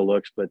Spiller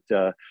looks, but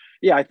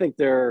yeah, I think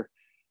they're,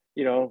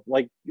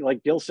 like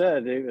Gil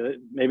said,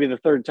 maybe the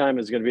third time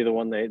is going to be the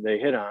one they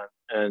hit on.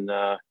 And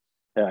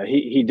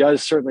he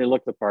does certainly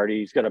look the part.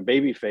 He's got a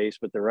baby face,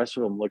 but the rest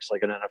of him looks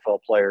like an NFL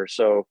player.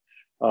 So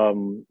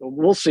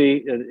we'll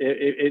see.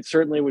 It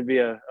certainly would be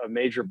a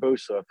major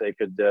boost, though, if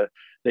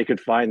they could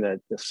find that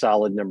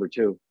solid number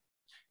two.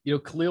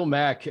 Khalil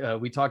Mack,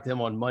 we talked to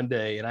him on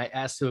Monday, and I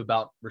asked him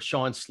about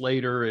Rashawn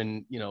Slater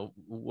and,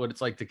 what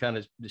it's like to kind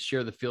of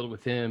share the field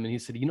with him. And he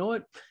said, you know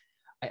what?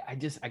 I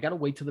got to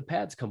wait till the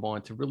pads come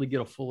on to really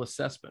get a full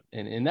assessment.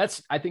 And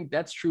I think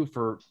that's true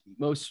for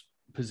most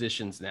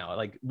positions now.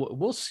 Like,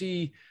 we'll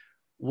see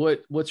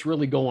what's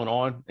really going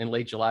on in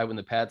late July when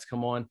the pads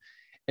come on.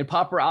 And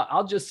Popper,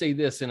 I'll just say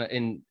this,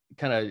 and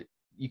kind of,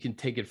 you can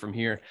take it from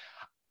here.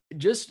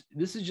 This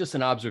is just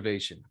an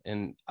observation.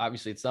 And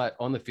obviously it's not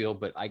on the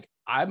field, but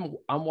I'm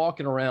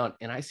walking around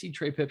and I see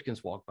Trey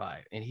Pipkins walk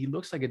by, and he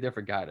looks like a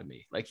different guy to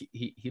me. Like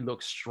he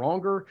looks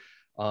stronger.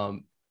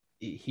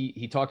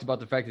 He talked about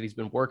the fact that he's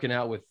been working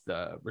out with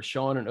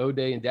Rashawn and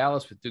O'Day in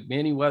Dallas with Duke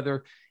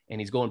Manyweather,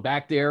 and he's going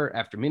back there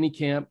after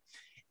minicamp.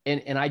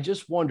 And I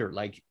just wonder,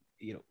 like,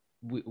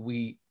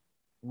 we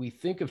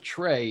think of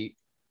Trey,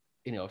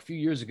 a few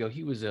years ago,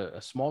 he was a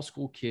small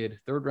school kid,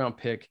 3rd round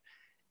pick.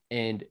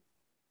 And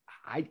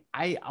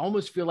I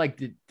almost feel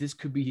like this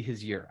could be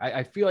his year.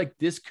 I feel like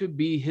this could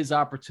be his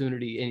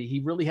opportunity, and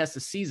he really has to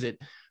seize it.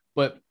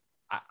 But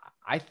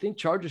I think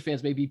Chargers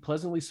fans may be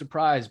pleasantly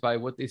surprised by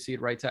what they see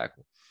at right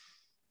tackle.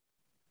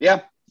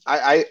 Yeah,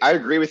 I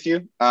agree with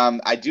you.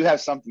 I do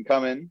have something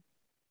coming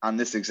on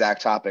this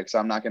exact topic, so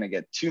I'm not going to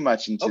get too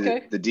much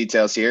into the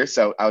details here.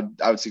 So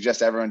I would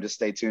suggest everyone just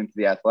stay tuned to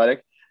The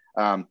Athletic.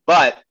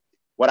 But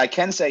what I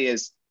can say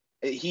is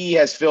he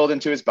has filled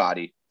into his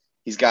body.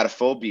 He's got a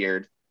full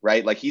beard,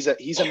 right? Like he's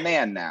a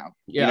man now.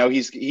 Yeah.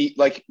 He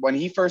like when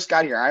he first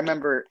got here, I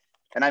remember,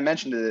 and I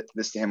mentioned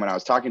this to him when I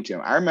was talking to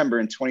him. I remember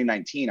in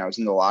 2019, I was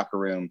in the locker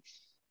room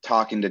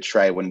talking to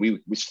Trey when we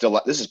still,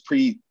 this is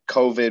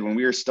pre-COVID, when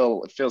we were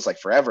still, it feels like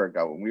forever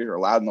ago, when we were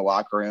allowed in the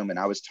locker room, and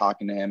I was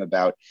talking to him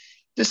about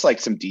just like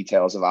some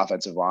details of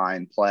offensive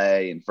line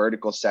play and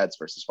vertical sets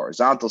versus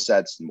horizontal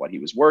sets and what he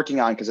was working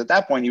on. Because at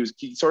that point,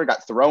 he sort of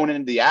got thrown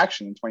into the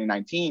action in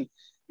 2019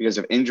 because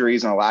of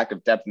injuries and a lack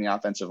of depth in the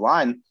offensive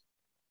line.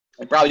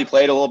 He probably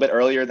played a little bit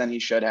earlier than he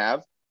should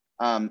have.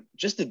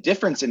 Just the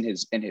difference in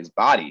his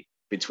body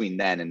between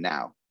then and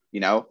now,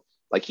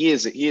 like he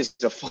is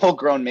a full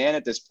grown man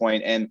at this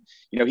point. And,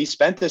 he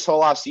spent this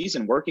whole off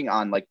season working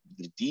on like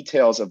the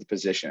details of the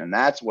position. And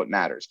that's what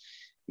matters.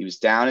 He was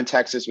down in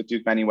Texas with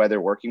Duke Manyweather,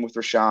 working with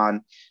Rashawn,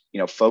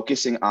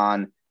 focusing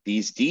on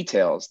these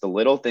details, the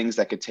little things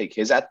that could take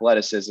his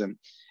athleticism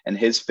and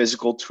his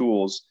physical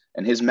tools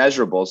and his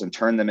measurables and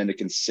turn them into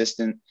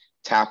consistent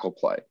tackle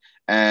play.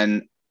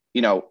 And,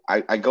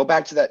 I go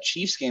back to that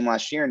Chiefs game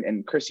last year,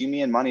 and Chris, you,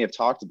 me, and Money have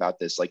talked about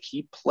this. Like,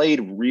 he played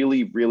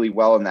really, really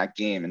well in that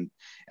game. And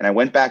I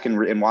went back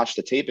and watched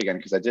the tape again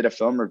because I did a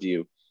film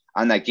review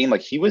on that game.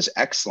 Like, he was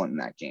excellent in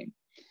that game.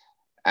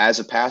 As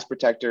a pass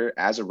protector,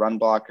 as a run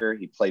blocker,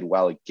 he played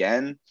well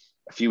again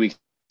a few weeks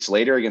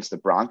later against the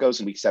Broncos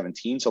in week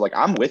 17. So, like,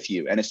 I'm with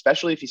you. And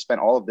especially if he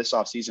spent all of this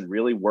offseason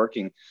really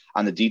working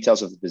on the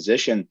details of the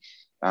position,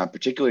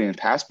 particularly in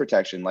pass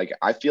protection, like,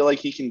 I feel like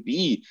he can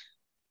be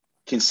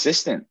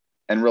consistent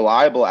and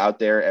reliable out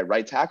there at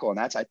right tackle. And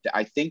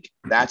I think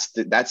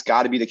that's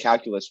got to be the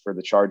calculus for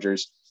the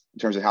Chargers in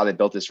terms of how they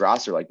built this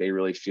roster. Like, they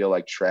really feel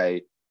like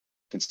Trey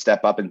can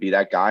step up and be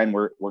that guy. And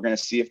we're going to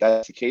see if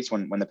that's the case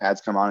when the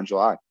pads come on in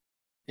July.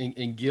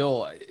 And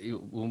Gil,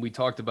 when we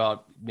talked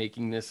about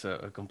making this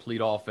a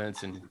complete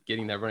offense and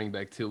getting that running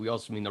back too, we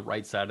also mean the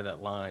right side of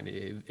that line.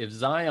 If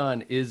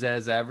Zion is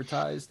as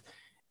advertised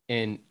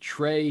and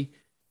Trey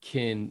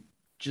can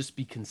just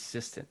be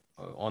consistent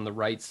on the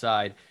right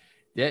side,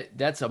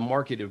 that's a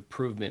market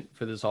improvement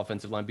for this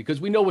offensive line, because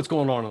we know what's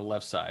going on the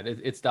left side.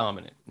 It's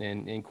dominant.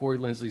 And Corey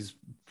Linsley's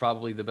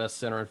probably the best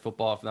center in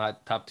football, if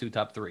not top 2,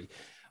 top 3.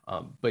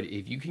 But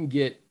if you can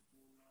get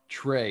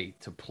Trey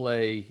to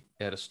play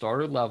at a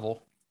starter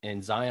level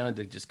and Zion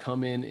to just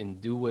come in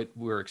and do what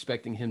we're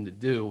expecting him to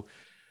do,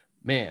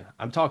 man,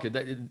 I'm talking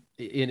that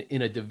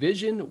in a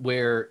division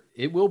where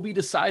it will be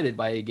decided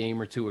by a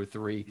game or 2 or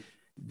 3,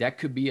 that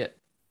could be it.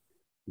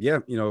 Yeah,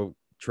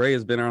 Trey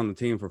has been on the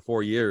team for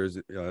 4 years,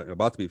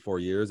 about to be 4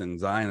 years, and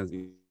Zion is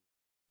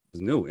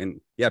new. And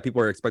yeah, people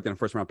are expecting a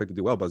first-round pick to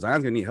do well, but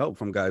Zion's going to need help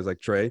from guys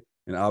like Trey,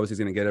 and obviously he's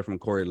going to get it from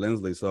Corey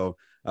Linsley. So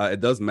it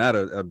does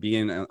matter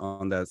being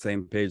on that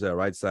same page, that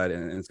right side,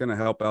 and it's going to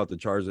help out the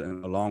Chargers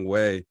in a long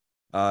way.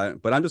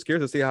 But I'm just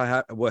curious to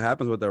see what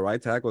happens with the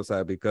right tackle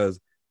side,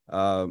 because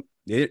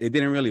it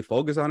didn't really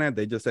focus on it.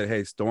 They just said,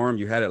 hey, Storm,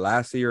 you had it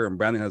last year, and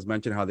Brandon has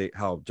mentioned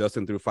how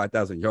Justin threw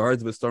 5,000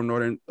 yards with Storm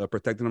Norton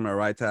protecting him at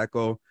right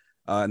tackle.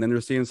 And then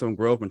they're seeing some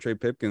growth from Trey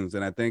Pipkins.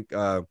 And I think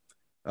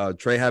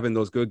Trey having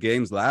those good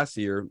games last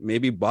year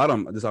maybe bought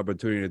him this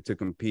opportunity to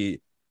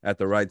compete at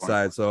the right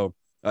side. So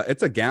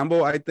it's a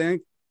gamble, I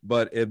think.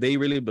 But if they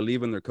really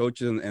believe in their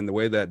coaches and the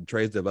way that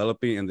Trey's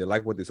developing and they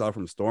like what they saw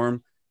from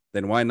Storm,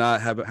 then why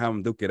not have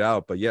him duke it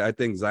out? But yeah, I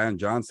think Zion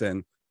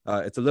Johnson,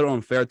 it's a little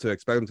unfair to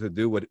expect him to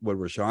do what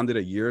Rashawn did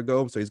a year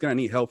ago. So he's going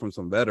to need help from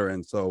some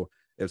veterans. So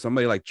if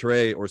somebody like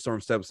Trey or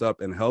Storm steps up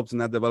and helps in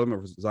that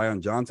development for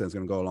Zion Johnson, it's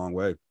going to go a long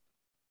way.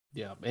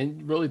 Yeah,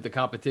 and really the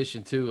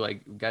competition too,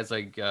 like guys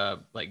like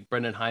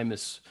Brendan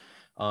Hymus,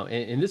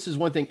 and this is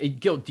one thing. Hey,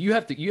 Gil, you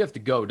have to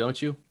go,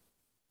 don't you?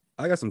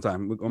 I got some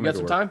time. You got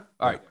some time?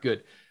 All right,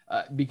 good.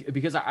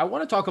 Because I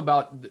want to talk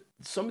about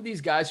some of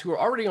these guys who are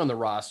already on the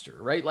roster,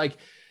 right? Like,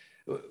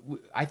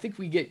 I think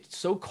we get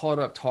so caught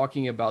up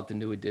talking about the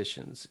new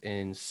additions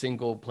and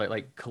single play,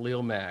 like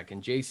Khalil Mack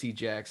and J.C.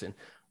 Jackson.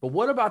 But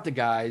what about the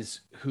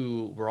guys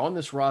who were on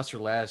this roster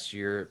last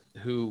year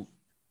who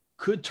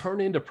could turn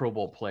into Pro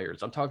Bowl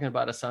players? I'm talking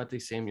about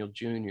Asante Samuel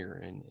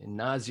Jr. and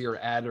Nasir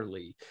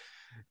Adderley.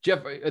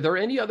 Jeff, are there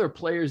any other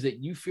players that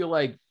you feel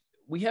like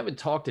we haven't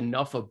talked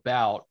enough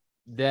about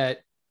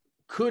that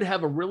could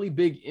have a really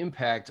big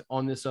impact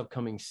on this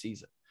upcoming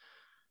season?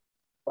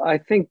 I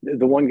think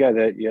the one guy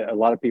that a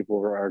lot of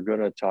people are going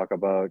to talk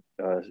about,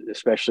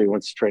 especially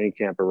once training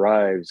camp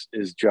arrives,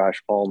 is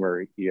Josh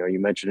Palmer. You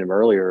mentioned him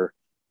earlier.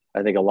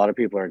 I think a lot of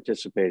people are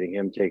anticipating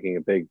him taking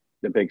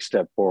a big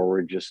step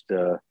forward. Just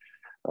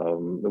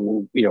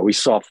we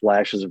saw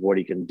flashes of what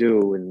he can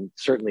do, and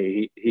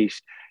certainly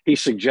he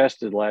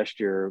suggested last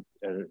year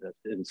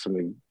in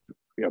some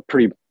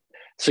pretty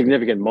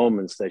significant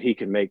moments that he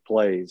can make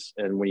plays.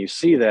 And when you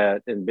see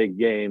that in big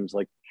games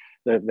like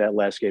that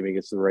last game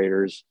against the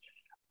Raiders,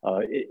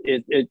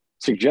 it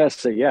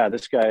suggests that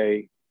this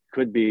guy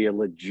could be a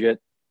legit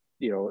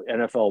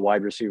NFL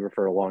wide receiver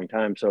for a long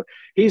time. So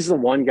he's the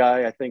one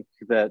guy I think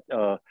that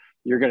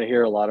you're going to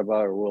hear a lot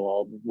about, or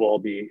we'll all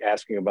be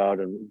asking about.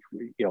 And,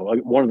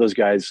 one of those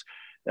guys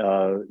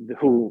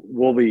who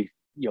will be,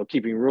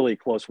 keeping really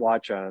close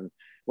watch on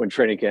when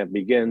training camp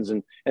begins.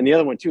 And the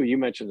other one too, you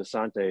mentioned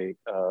Asante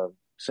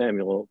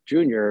Samuel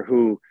Jr.,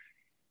 who,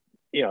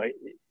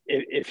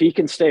 if he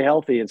can stay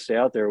healthy and stay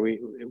out there,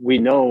 we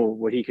know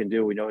what he can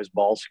do. We know his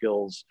ball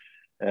skills,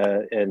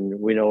 and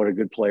we know what a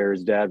good player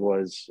his dad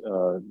was.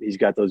 He's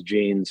got those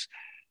genes.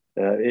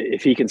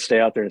 If he can stay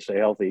out there and stay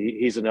healthy,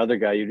 he's another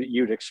guy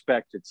you'd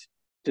expect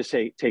to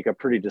take a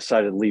pretty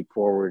decided leap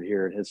forward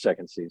here in his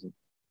second season.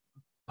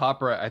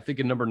 Popper, I think,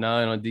 a number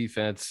 9 on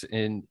defense,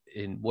 and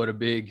what a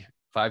big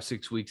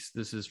 5-6 weeks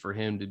this is for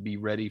him to be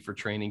ready for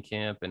training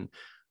camp. And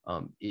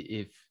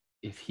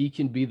if he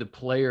can be the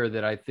player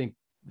that I think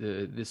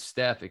this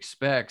staff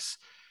expects,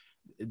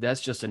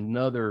 that's just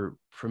another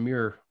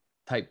premier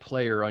type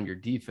player on your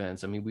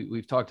defense. I mean,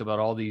 we've talked about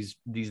all these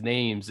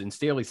names, and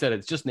Staley said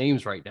it's just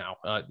names right now.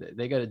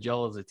 They got to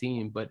gel as a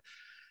team, but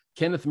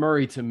Kenneth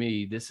Murray, to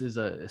me, this is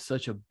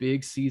such a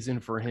big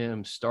season for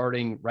him,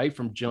 starting right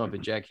from jump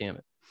at Jack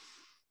Hammond.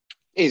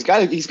 He's got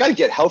to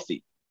get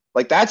healthy.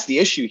 Like, that's the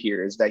issue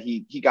here, is that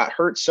he got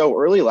hurt so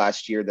early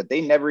last year that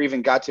they never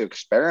even got to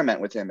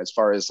experiment with him as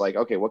far as like,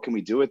 okay, what can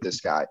we do with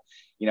this guy?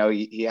 You know,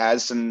 he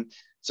has some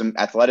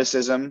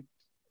athleticism,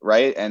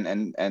 right?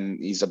 And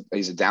he's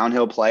a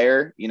downhill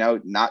player, you know,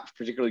 not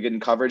particularly good in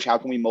coverage. How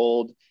can we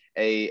mold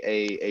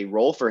a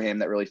role for him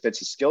that really fits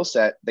his skill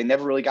set? They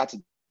never really got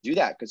to do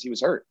that because he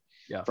was hurt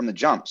from the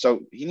jump.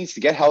 So he needs to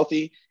get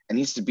healthy and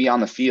needs to be on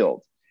the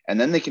field. And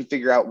then they can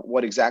figure out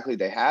what exactly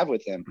they have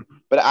with him.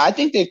 But I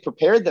think they've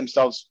prepared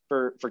themselves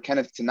for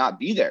Kenneth to not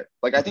be there.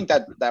 Like, I think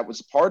that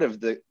was part of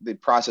the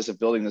process of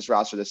building this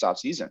roster this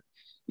offseason.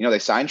 You know, they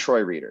signed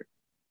Troy Reeder.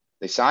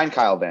 They signed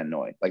Kyle Van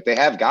Noy. Like, they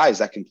have guys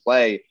that can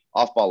play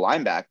off-ball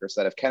linebackers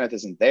that if Kenneth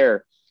isn't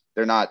there,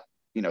 they're not,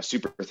 you know,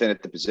 super thin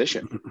at the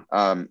position.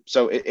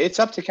 So it's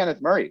up to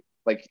Kenneth Murray.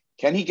 Like,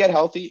 can he get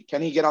healthy?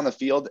 Can he get on the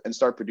field and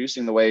start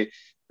producing the way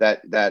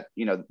that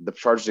you know, the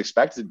Chargers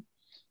expected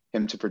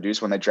him to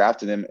produce when they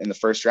drafted him in the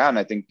first round?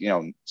 I think, you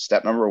know,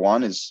 step number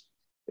 1 is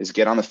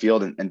get on the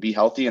field and be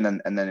healthy. And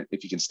then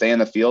if you can stay in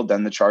the field,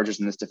 then the Chargers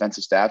and this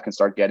defensive staff can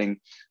start getting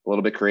a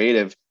little bit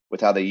creative with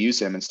how they use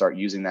him and start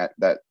using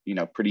that, you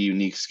know, pretty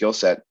unique skill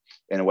set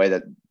in a way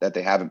that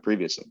they haven't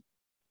previously.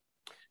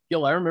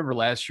 Gil, I remember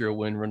last year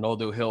when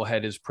Ronaldo Hill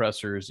had his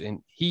pressers, and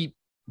he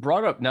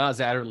brought up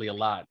Nas Adderley a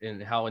lot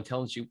and how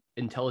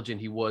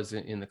intelligent he was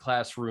in the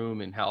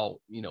classroom, and how,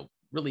 you know,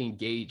 really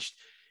engaged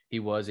he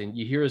was. And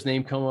you hear his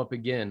name come up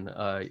again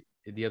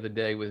the other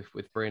day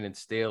with Brandon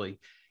Staley.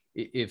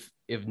 If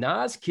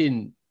Nas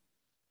can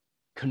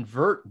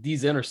convert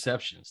these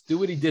interceptions, do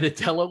what he did at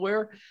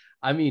Delaware,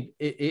 I mean,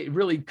 it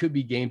really could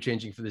be game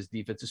changing for this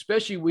defense,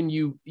 especially when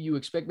you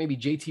expect maybe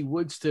JT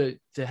Woods to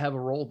have a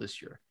role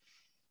this year.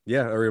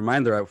 Yeah, a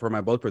reminder for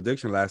my bold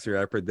prediction last year,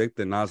 I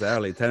predicted Nas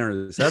Adderley 10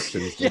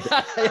 receptions. Yeah,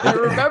 I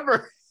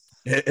remember.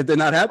 It did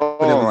not happen.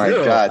 Oh my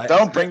God!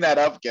 Don't bring that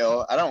up,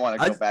 Gil. I don't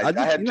want to go back.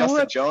 I had Justin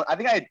what? Jones. I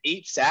think I had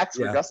 8 sacks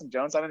for Justin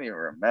Jones. I don't even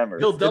remember.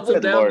 He'll double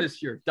down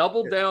this year.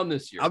 Double down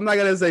this year. I'm not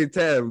gonna say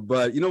 10,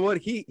 but you know what?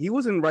 He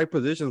was in right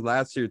positions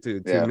last year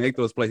to make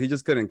those plays. He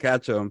just couldn't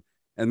catch them.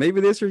 And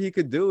maybe this year he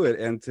could do it.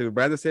 And to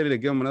Brandon Staley to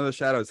give him another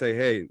shout out and say,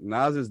 hey,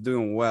 Nas is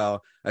doing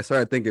well. I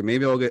started thinking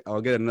maybe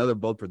I'll get another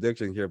bold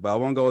prediction here, but I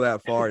won't go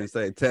that far and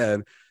say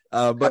 10. But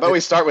how about we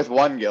start with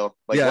 1, Gil?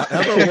 Like, yeah,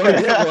 how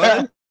about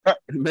one?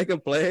 Make a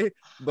play.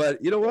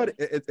 But you know what?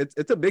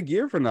 It's a big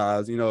year for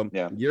Nas. You know,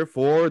 year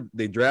 4,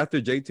 they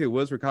drafted JT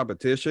Woods for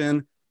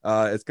competition.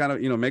 It's kind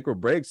of, you know, make or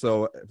break.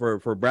 So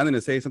for Brandon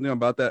to say something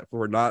about that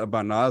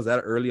about Nas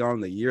that early on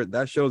in the year,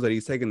 that shows that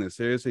he's taking this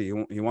seriously.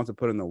 He wants to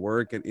put in the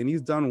work, and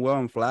he's done well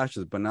in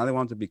flashes, but now they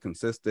want to be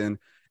consistent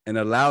and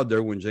allow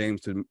Derwin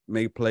James to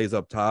make plays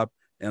up top,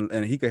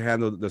 and he can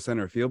handle the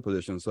center field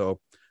position. So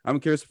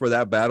I'm curious for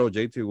that battle,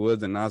 JT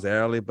Woods and Nas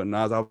Adderley, but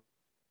Nas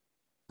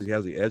he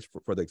has the edge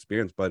for the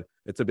experience, but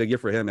it's a big year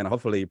for him, and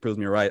hopefully he proves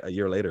me right a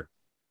year later.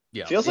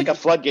 Yeah, feels like a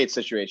floodgate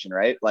situation,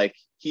 right? Like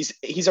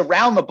he's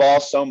around the ball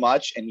so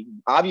much, and he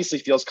obviously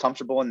feels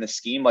comfortable in the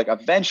scheme. Like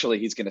eventually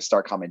he's going to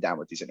start coming down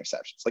with these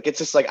interceptions. Like, it's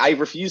just like, I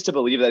refuse to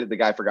believe that the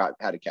guy forgot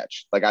how to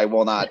catch. Like, I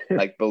will not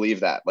like believe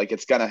that. Like,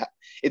 it's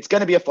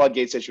gonna be a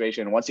floodgate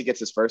situation. And once he gets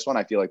his first one,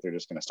 I feel like they're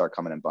just going to start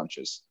coming in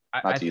bunches.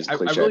 I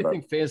really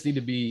think fans need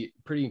to be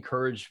pretty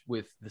encouraged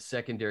with the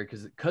secondary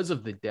because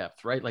of the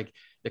depth, right? Like,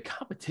 the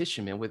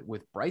competition, man,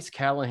 with Bryce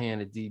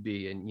Callahan at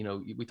DB, and, you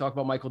know, we talk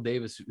about Michael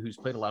Davis, who's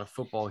played a lot of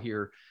football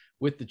here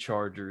with the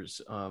Chargers,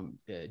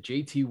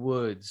 JT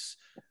Woods,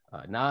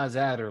 Nas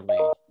Adderley,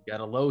 got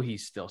Alohi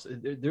still. So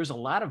there's a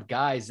lot of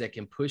guys that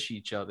can push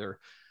each other.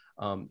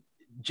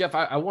 Jeff,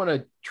 I want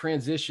to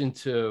transition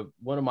to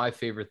one of my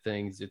favorite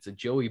things. It's a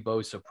Joey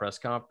Bosa press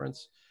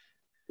conference.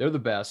 They're the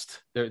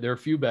best. There are a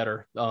few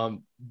better.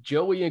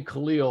 Joey and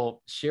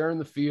Khalil sharing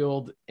the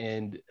field,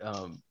 and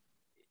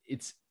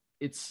it's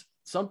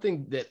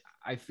something that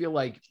I feel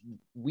like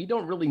we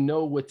don't really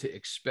know what to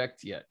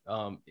expect yet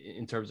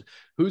in terms of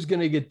who's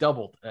going to get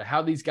doubled,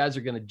 how these guys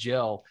are going to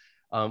gel.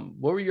 What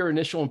were your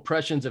initial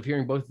impressions of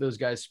hearing both of those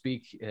guys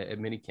speak at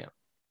minicamp?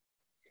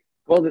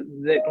 Well,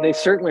 they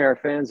certainly are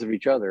fans of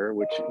each other,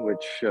 which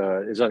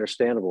is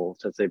understandable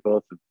since they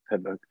both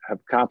have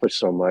accomplished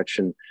so much.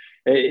 And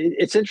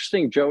it's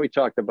interesting. Joey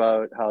talked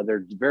about how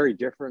they're very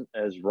different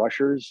as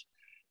rushers.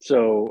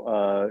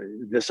 So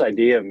this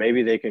idea of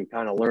maybe they can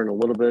kind of learn a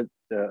little bit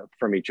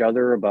from each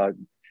other about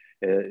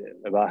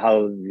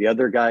how the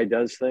other guy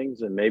does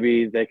things, and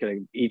maybe they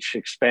can each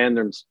expand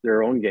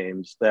their own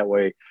games that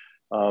way.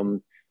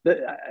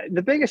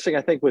 The biggest thing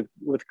I think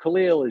with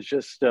Khalil is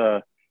just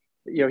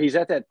he's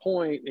at that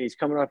point. He's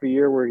coming off a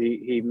year where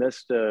he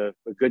missed a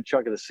good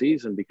chunk of the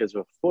season because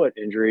of a foot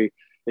injury.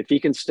 If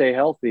he can stay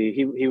healthy,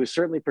 he was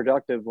certainly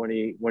productive when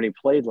he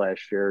played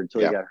last year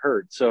until he got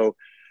hurt. So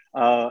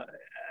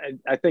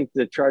I think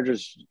the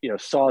Chargers,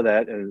 saw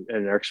that and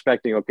are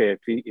expecting, okay,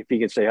 if he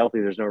can stay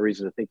healthy, there's no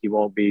reason to think he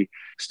won't be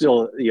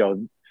still,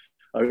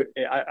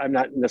 I'm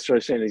not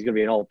necessarily saying he's going to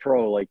be an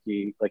all-pro like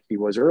he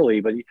was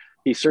early, but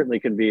he certainly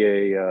can be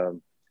a,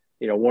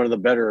 one of the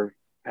better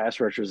pass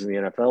rushers in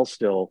the NFL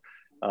still.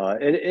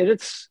 And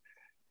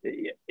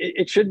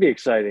it should be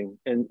exciting.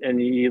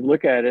 And you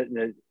look at it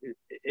and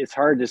it's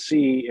hard to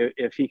see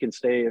if he can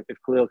stay, if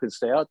Khalil can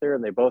stay out there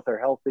and they both are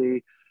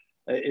healthy.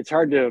 It's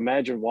hard to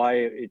imagine why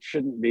it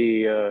shouldn't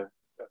be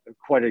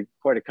quite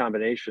a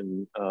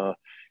combination.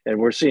 And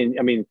we're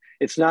seeing,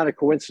 it's not a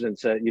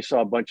coincidence that you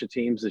saw a bunch of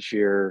teams this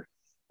year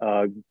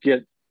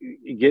get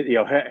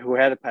who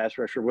had a pass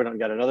rusher, went out and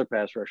got another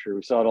pass rusher.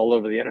 We saw it all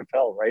over the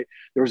NFL, right?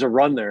 There was a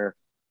run there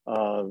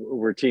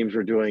where teams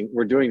were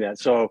doing that.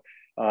 So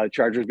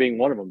Chargers being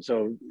one of them.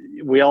 So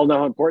we all know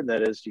how important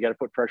that is. You got to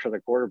put pressure on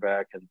the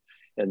quarterback,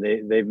 and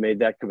they've made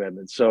that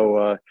commitment.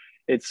 So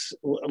it's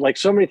like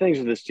so many things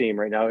with this team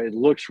right now. It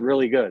looks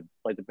really good.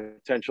 Like the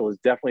potential is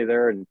definitely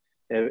there, and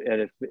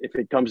if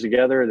it comes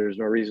together, there's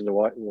no reason to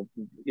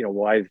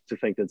why to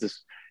think that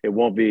it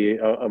won't be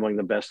among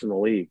the best in the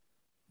league.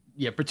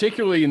 Yeah,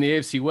 particularly in the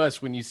AFC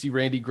West when you see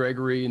Randy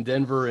Gregory in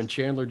Denver and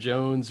Chandler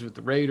Jones with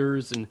the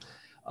Raiders and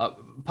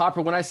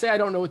Popper. When I say I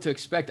don't know what to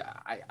expect,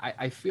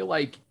 I feel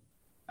like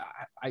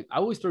I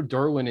always throw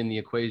Derwin in the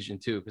equation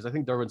too, because I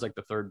think Derwin's like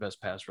the third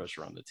best pass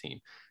rusher on the team.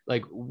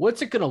 Like,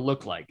 what's it going to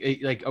look like?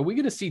 Like, are we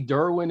going to see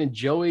Derwin and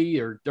Joey,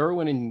 or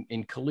Derwin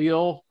and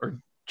Khalil,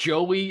 or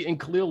Joey and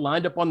Khalil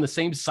lined up on the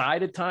same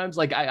side at times?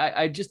 Like,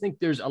 I just think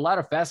there's a lot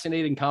of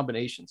fascinating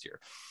combinations here.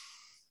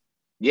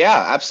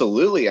 Yeah,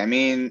 absolutely. I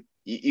mean,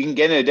 you can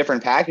get into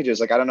different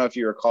packages. Like, I don't know if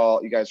you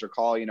guys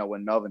recall,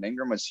 when Melvin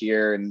Ingram was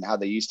here and how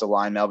they used to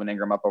line Melvin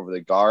Ingram up over the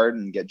guard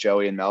and get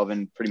Joey and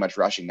Melvin pretty much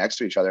rushing next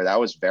to each other.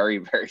 That was very,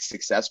 very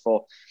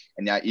successful.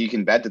 And now you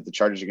can bet that the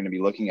Chargers are going to be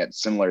looking at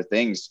similar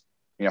things.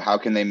 How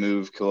can they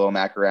move Khalil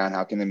Mack around?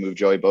 How can they move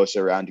Joey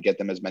Bosa around to get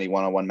them as many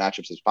one-on-one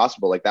matchups as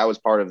possible? Like, that was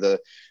part of the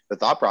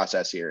thought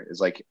process here, is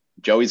like,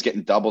 Joey's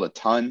getting doubled a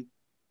ton,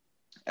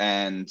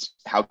 and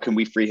how can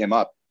we free him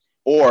up?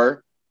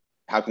 Or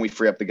how can we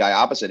free up the guy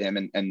opposite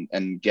him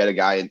and get a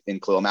guy in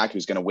Khalil Mack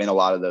who's going to win a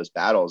lot of those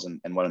battles? And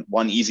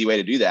one easy way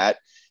to do that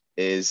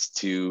is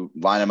to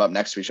line them up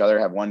next to each other,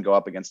 have one go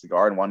up against the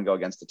guard and one go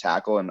against the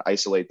tackle, and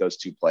isolate those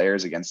two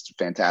players against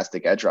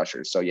fantastic edge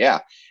rushers. So, yeah,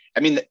 I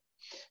mean,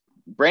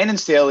 Brandon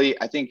Staley,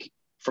 I think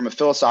from a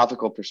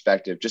philosophical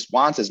perspective, just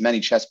wants as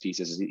many chess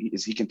pieces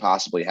as he can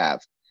possibly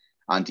have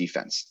on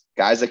defense.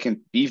 Guys that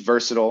can be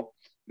versatile,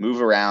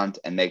 move around,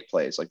 and make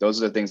plays. Like,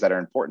 those are the things that are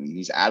important. And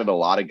he's added a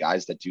lot of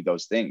guys that do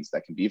those things,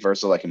 that can be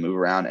versatile, that can move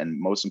around, and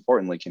most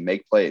importantly, can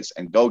make plays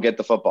and go get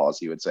the football, as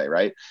he would say,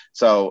 right?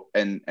 So,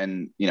 and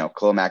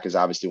Khalil Mack is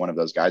obviously one of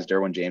those guys.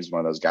 Derwin James is one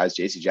of those guys.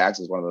 J.C.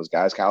 Jackson is one of those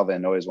guys. Kyle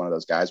Van Noy is one of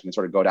those guys. We can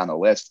sort of go down the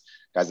list,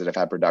 guys that have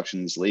had production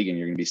in this league, and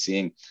you're going to be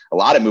seeing a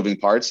lot of moving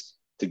parts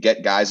to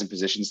get guys in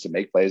positions to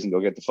make plays and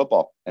go get the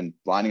football. And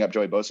lining up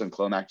Joey Bosa and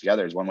Khalil Mack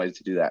together is one way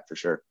to do that, for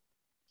sure.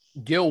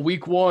 Gil,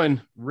 week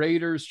 1,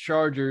 Raiders,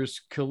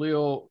 Chargers.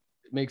 Khalil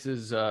makes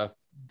his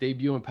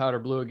debut in powder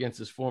blue against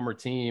his former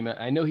team.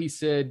 I know he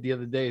said the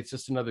other day, it's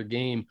just another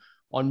game.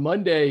 On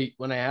Monday,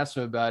 when I asked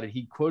him about it,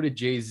 he quoted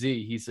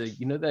Jay-Z. He said,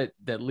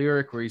 that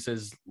lyric where he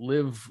says,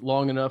 live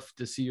long enough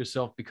to see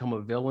yourself become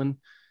a villain.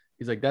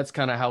 He's like, that's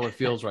kind of how it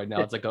feels right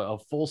now. It's like a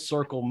full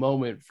circle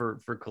moment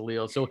for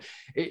Khalil. So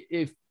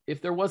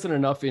if there wasn't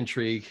enough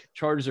intrigue,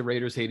 Chargers and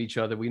Raiders hate each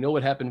other. We know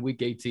what happened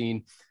week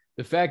 18.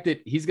 The fact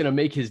that he's going to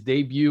make his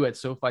debut at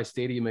SoFi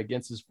Stadium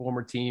against his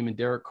former team and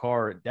Derek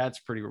Carr, that's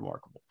pretty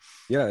remarkable.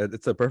 Yeah,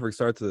 it's a perfect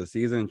start to the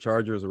season,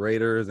 Chargers,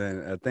 Raiders.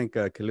 And I think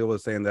Khalil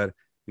was saying that,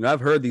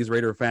 I've heard these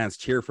Raider fans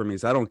cheer for me,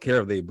 so I don't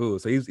care if they boo.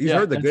 So he's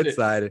heard the good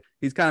side.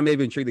 He's kind of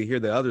maybe intrigued to hear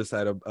the other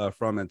side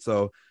from it.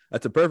 So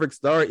that's a perfect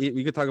start.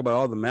 We could talk about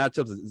all the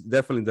matchups. It's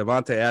definitely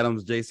Devontae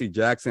Adams, J.C.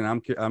 Jackson.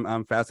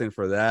 I'm fascinated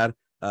for that.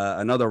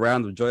 Another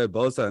round of Joey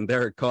Bosa and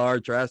Derek Carr,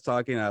 trash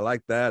talking. I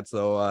like that.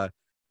 So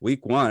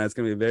week 1, it's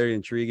going to be very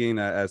intriguing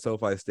at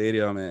SoFi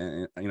Stadium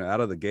and out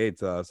of the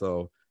gates.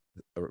 So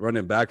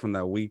running back from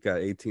that week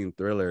 18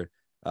 thriller.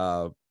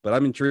 But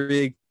I'm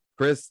intrigued.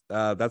 Chris,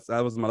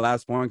 that was my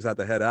last point because I had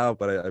to head out,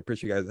 but I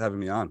appreciate you guys having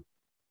me on.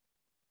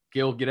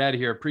 Gil, get out of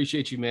here.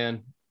 Appreciate you,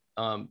 man.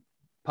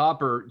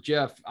 Popper,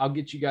 Jeff, I'll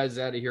get you guys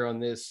out of here on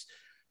this.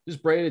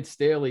 Just Brandon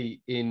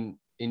Staley in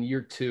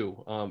year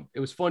 2. It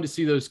was fun to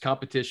see those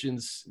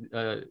competitions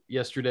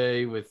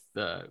yesterday with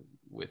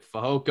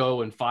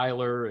Fehoko and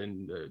Filer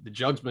and the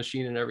Jugs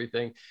machine and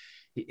everything.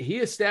 He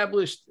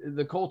established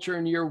the culture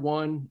in year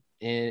 1.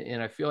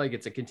 And I feel like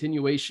it's a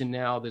continuation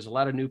now. There's a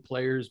lot of new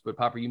players, but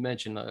Popper, you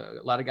mentioned a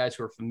lot of guys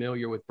who are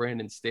familiar with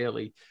Brandon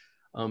Staley.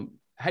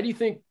 How do you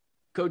think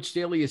Coach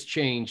Staley has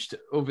changed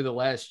over the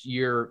last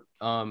year,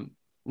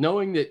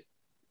 knowing that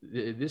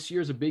this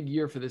year is a big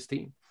year for this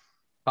team?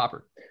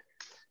 Popper.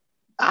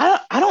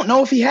 I don't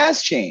know if he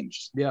has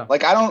changed. Yeah.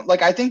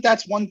 I think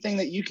that's one thing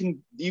that you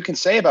can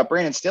say about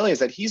Brandon Staley is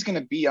that he's going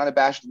to be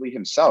unabashedly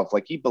himself.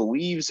 Like, he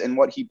believes in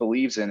what he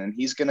believes in, and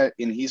he's going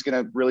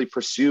to really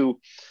pursue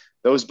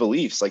those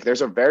beliefs. Like,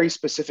 there's a very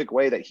specific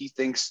way that he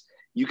thinks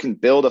you can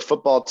build a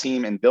football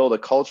team and build a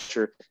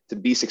culture to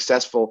be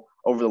successful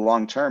over the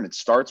long term. It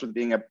starts with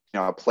being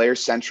a player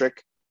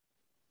centric,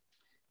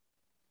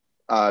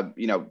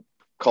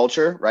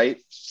 culture,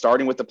 right?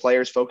 Starting with the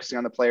players, focusing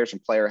on the players, from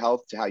player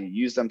health to how you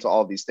use them, to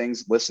all of these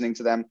things, listening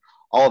to them,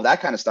 all of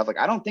that kind of stuff. Like,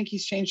 I don't think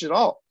he's changed at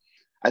all.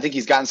 I think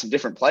he's gotten some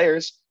different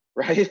players,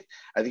 right?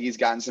 I think he's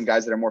gotten some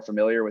guys that are more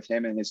familiar with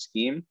him and his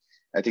scheme.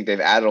 I think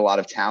they've added a lot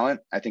of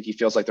talent. I think he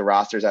feels like the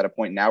roster is at a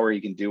point now where he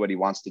can do what he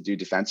wants to do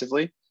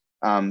defensively.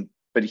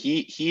 But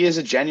he is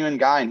a genuine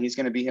guy, and he's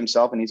going to be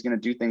himself, and he's going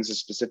to do things a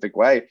specific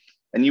way.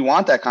 And you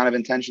want that kind of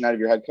intention out of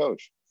your head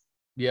coach.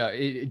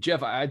 Yeah,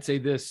 Jeff, I'd say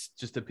this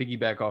just to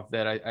piggyback off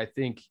that. I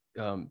think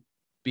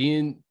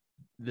being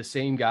the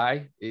same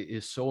guy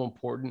is so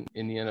important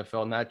in the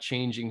NFL, not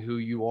changing who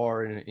you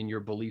are in your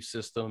belief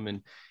system.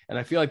 And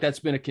I feel like that's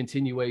been a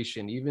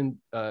continuation, even,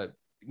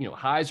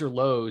 highs or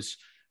lows.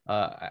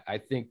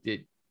 I think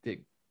that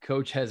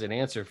coach has an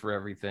answer for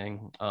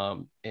everything.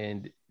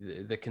 And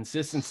the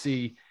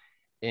consistency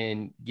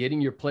in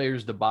getting your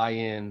players to buy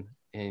in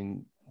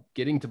and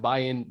getting to buy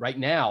in right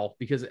now,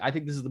 because I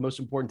think this is the most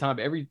important time.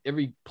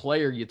 Every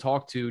player you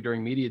talk to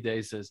during media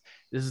day says,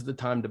 this is the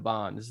time to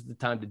bond. This is the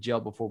time to gel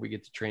before we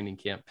get to training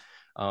camp.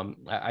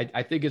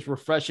 I think it's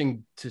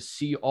refreshing to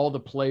see all the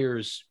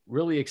players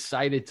really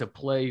excited to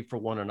play for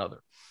one another.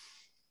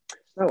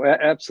 No,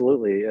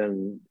 absolutely.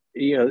 And,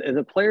 and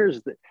the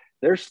players,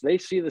 they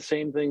see the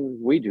same thing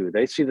we do.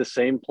 They see the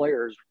same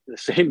players, the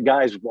same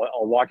guys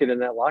walking in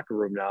that locker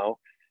room now.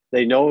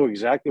 They know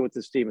exactly what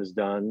this team has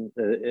done.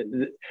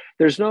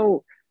 There's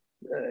no,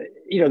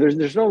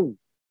 there's no,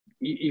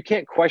 you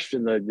can't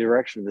question the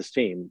direction of this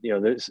team.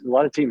 There's a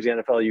lot of teams in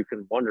the NFL, you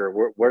can wonder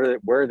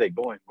where are they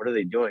going? What are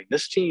they doing?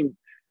 This team,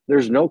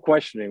 there's no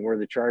questioning where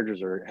the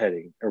Chargers are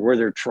heading or where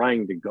they're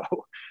trying to go.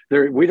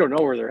 We don't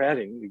know where they're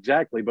heading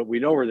exactly, but we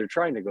know where they're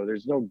trying to go.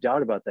 There's no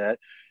doubt about that.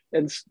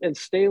 And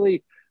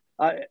Staley,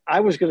 I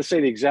was going to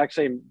say the exact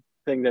same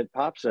thing that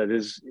Pop said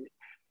is,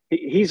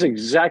 he's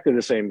exactly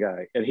the same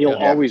guy, and he'll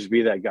always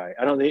be that guy.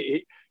 I don't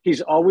think he's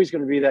always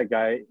going to be that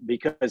guy,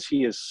 because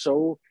he is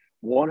so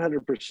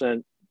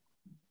 100%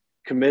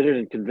 committed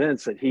and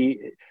convinced that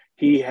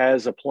he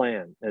has a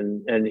plan,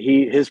 and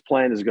his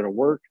plan is going to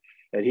work,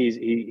 and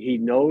he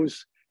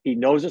knows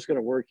it's going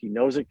to work. He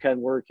knows it can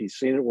work. He's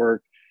seen it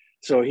work,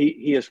 so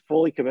he is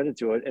fully committed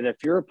to it. And if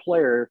you're a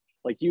player,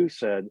 like you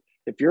said,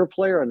 if you're a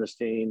player on this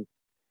team,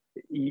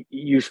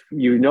 you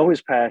know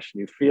his passion,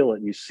 you feel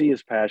it, you see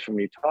his passion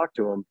when you talk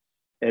to him.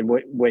 And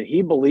when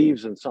he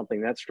believes in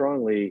something that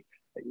strongly,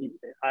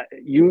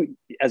 you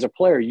as a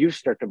player, you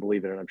start to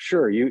believe it. And I'm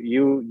sure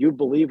you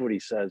believe what he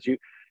says.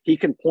 He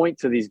can point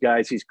to these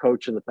guys he's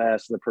coached in the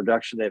past and the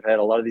production they've had.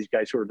 A lot of these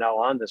guys who are now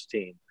on this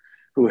team,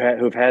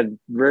 who've had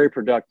very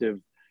productive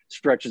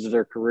stretches of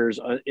their careers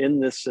in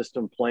this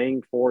system,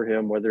 playing for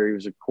him, whether he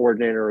was a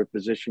coordinator or a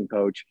position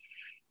coach.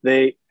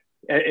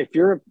 If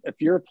you're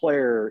a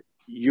player,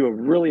 you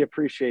really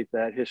appreciate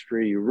that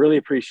history. You really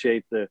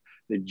appreciate the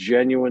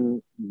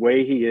genuine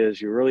way he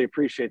is. You really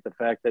appreciate the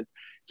fact that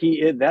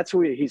that's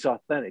who he's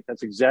authentic.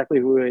 That's exactly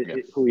who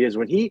he is.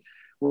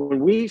 When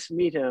we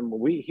meet him,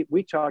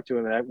 we talk to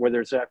him,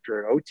 whether it's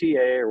after an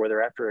OTA or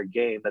whether after a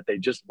game that they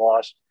just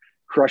lost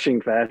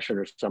crushing fashion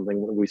or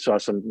something. We saw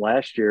some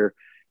last year.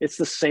 It's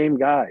the same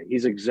guy.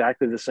 He's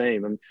exactly the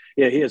same. And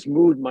his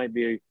mood might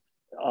be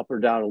up or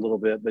down a little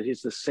bit, but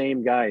he's the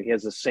same guy. He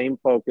has the same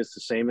focus, the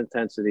same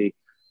intensity.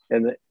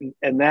 And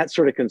that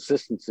sort of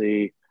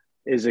consistency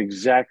is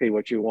exactly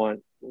what you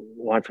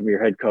want from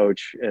your head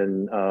coach,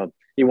 and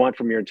you want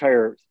from your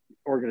entire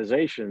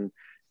organization.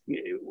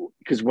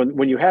 Because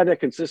when you have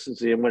that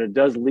consistency and when it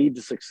does lead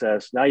to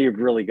success, now you've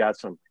really got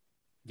something.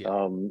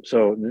 Yeah.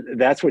 So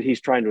that's what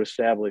he's trying to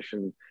establish,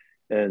 and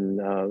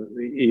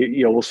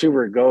we'll see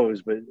where it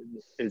goes. But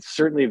it's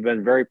certainly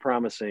been very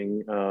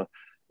promising.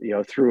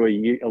 Through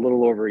a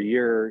little over a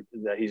year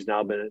that he's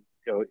now been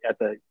at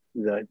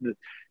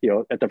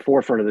the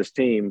forefront of this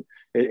team.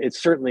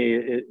 It's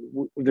certainly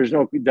there's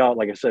no doubt,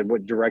 like I said,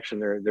 what direction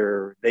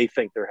they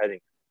think they're heading.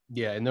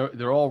 Yeah, and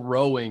they're all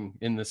rowing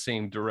in the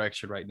same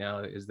direction right now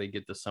as they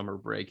get the summer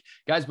break.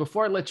 Guys,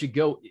 before I let you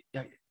go,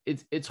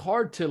 it's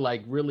hard to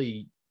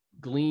really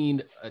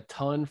glean a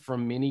ton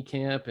from mini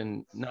camp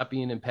and not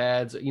being in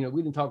pads. We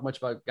didn't talk much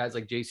about guys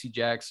like JC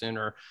Jackson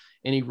or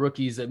any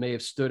rookies that may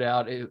have stood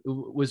out.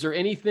 Was there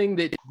anything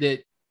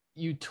that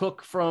you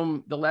took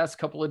from the last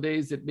couple of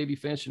days that maybe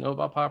fans should know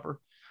about, Popper?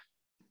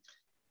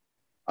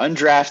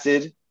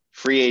 Undrafted,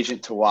 free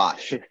agent to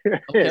watch.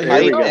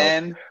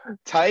 Okay,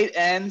 Tight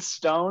end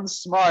Stone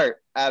Smart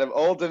out of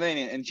Old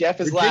Dominion. And Jeff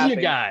is Virginia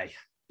laughing guy.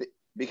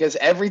 because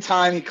every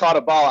time he caught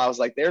a ball, I was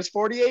like, there's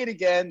 48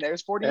 again.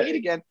 There's 48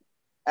 again.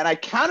 And I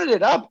counted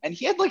it up, and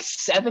he had like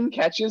 7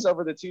 catches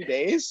over the 2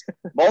 days,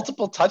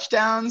 multiple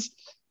touchdowns.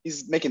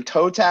 He's making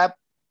toe tap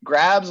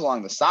grabs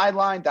along the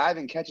sideline,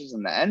 diving catches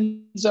in the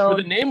end zone.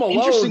 For the name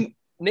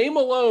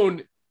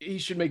alone, he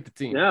should make the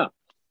team. Yeah.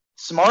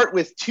 Smart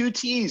with 2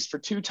 T's for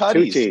 2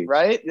 tutties,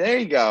 right? There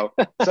you go.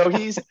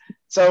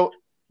 So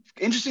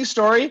interesting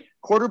story.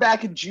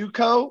 Quarterback at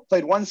JUCO,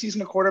 played 1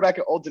 season of quarterback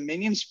at Old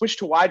Dominion, switched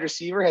to wide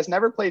receiver, has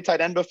never played tight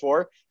end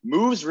before,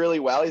 moves really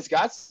well. He's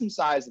got some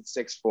size at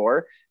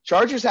 6'4".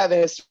 Chargers have a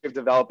history of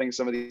developing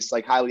some of these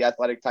like highly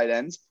athletic tight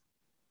ends.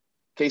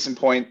 Case in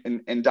point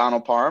in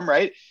Donald Parham,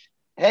 right?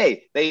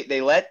 Hey, they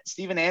let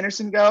Steven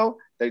Anderson go.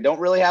 They don't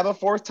really have a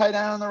 4th tight end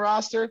on the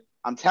roster.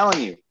 I'm telling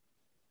you,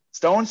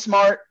 Stone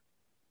Smart,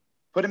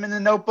 put him in the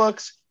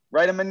notebooks,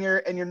 write him in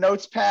your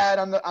notes pad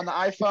on the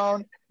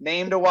iPhone,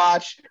 name to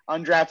watch,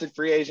 undrafted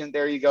free agent.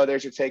 There you go.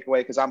 There's your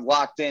takeaway, because I'm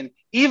locked in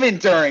even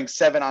during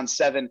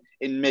 7-on-7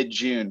 in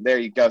mid-June. There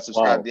you go.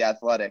 Subscribe to The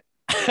Athletic.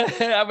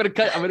 I'm gonna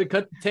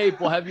cut the tape.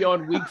 We'll have you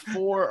on week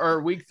 4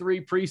 or week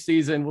 3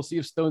 preseason. We'll see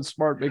if Stone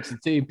Smart makes the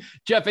team.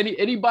 Jeff,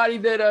 anybody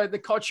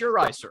that caught your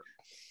eye, sir?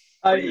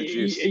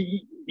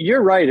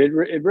 You're right.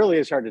 It really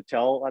is hard to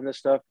tell on this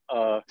stuff.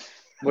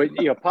 But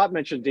Pop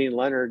mentioned Dean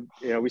Leonard.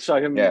 We saw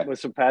him with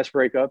some pass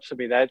breakups. I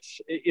mean,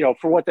 that's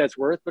for what that's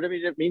worth. But I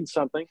mean, it means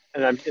something,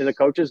 and the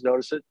coaches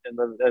notice it,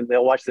 and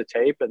they'll watch the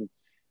tape, and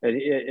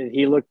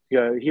he looked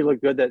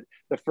good. That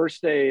the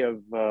first day of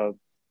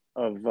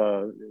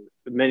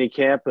mini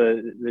camp,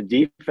 the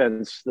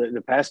defense,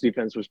 the pass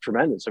defense was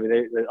tremendous. I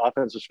mean, the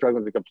offense was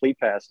struggling to complete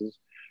passes.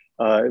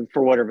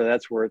 For whatever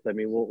that's worth. I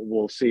mean,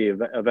 we'll see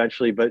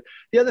eventually. But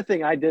the other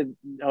thing I did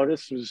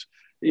notice was,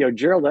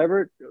 Gerald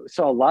Everett,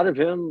 saw a lot of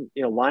him,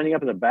 lining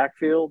up in the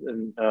backfield,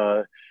 and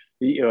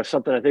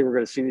something I think we're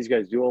going to see these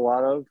guys do a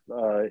lot of.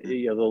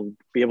 They'll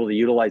be able to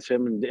utilize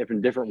him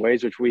in different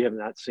ways, which we have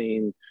not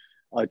seen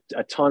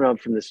a ton of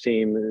from this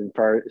team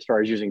as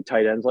far as using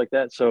tight ends like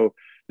that. So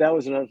that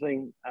was another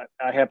thing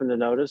I happened to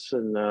notice.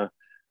 And I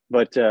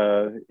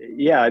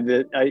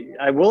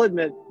will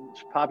admit,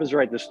 Pop is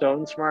right. The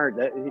Stone Smart,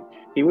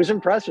 he was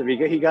impressive.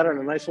 He got on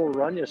a nice little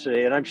run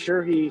yesterday, and I'm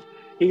sure he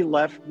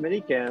left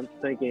minicamp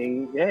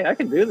thinking, "Hey, I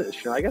can do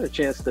this. I got a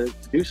chance to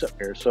do something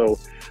here." So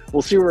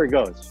we'll see where it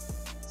goes.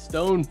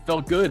 Stone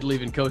felt good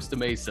leaving Costa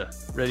Mesa,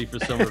 ready for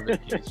summer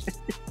vacation.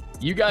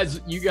 You guys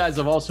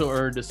have also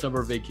earned a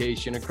summer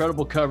vacation.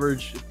 Incredible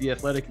coverage at The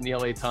Athletic and the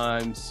LA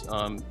Times.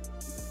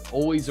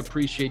 Always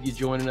appreciate you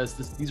joining us.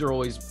 These are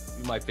always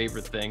my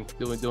favorite thing,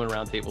 doing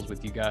roundtables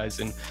with you guys,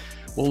 and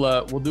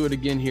we'll do it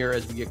again here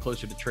as we get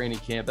closer to training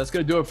camp. That's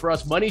going to do it for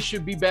us. Money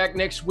should be back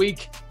next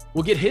week.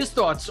 We'll get his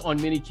thoughts on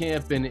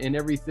minicamp and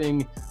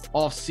everything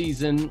off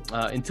season.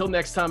 Until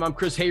next time, I'm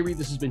Chris Hayre.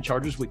 This has been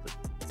Chargers Weekly.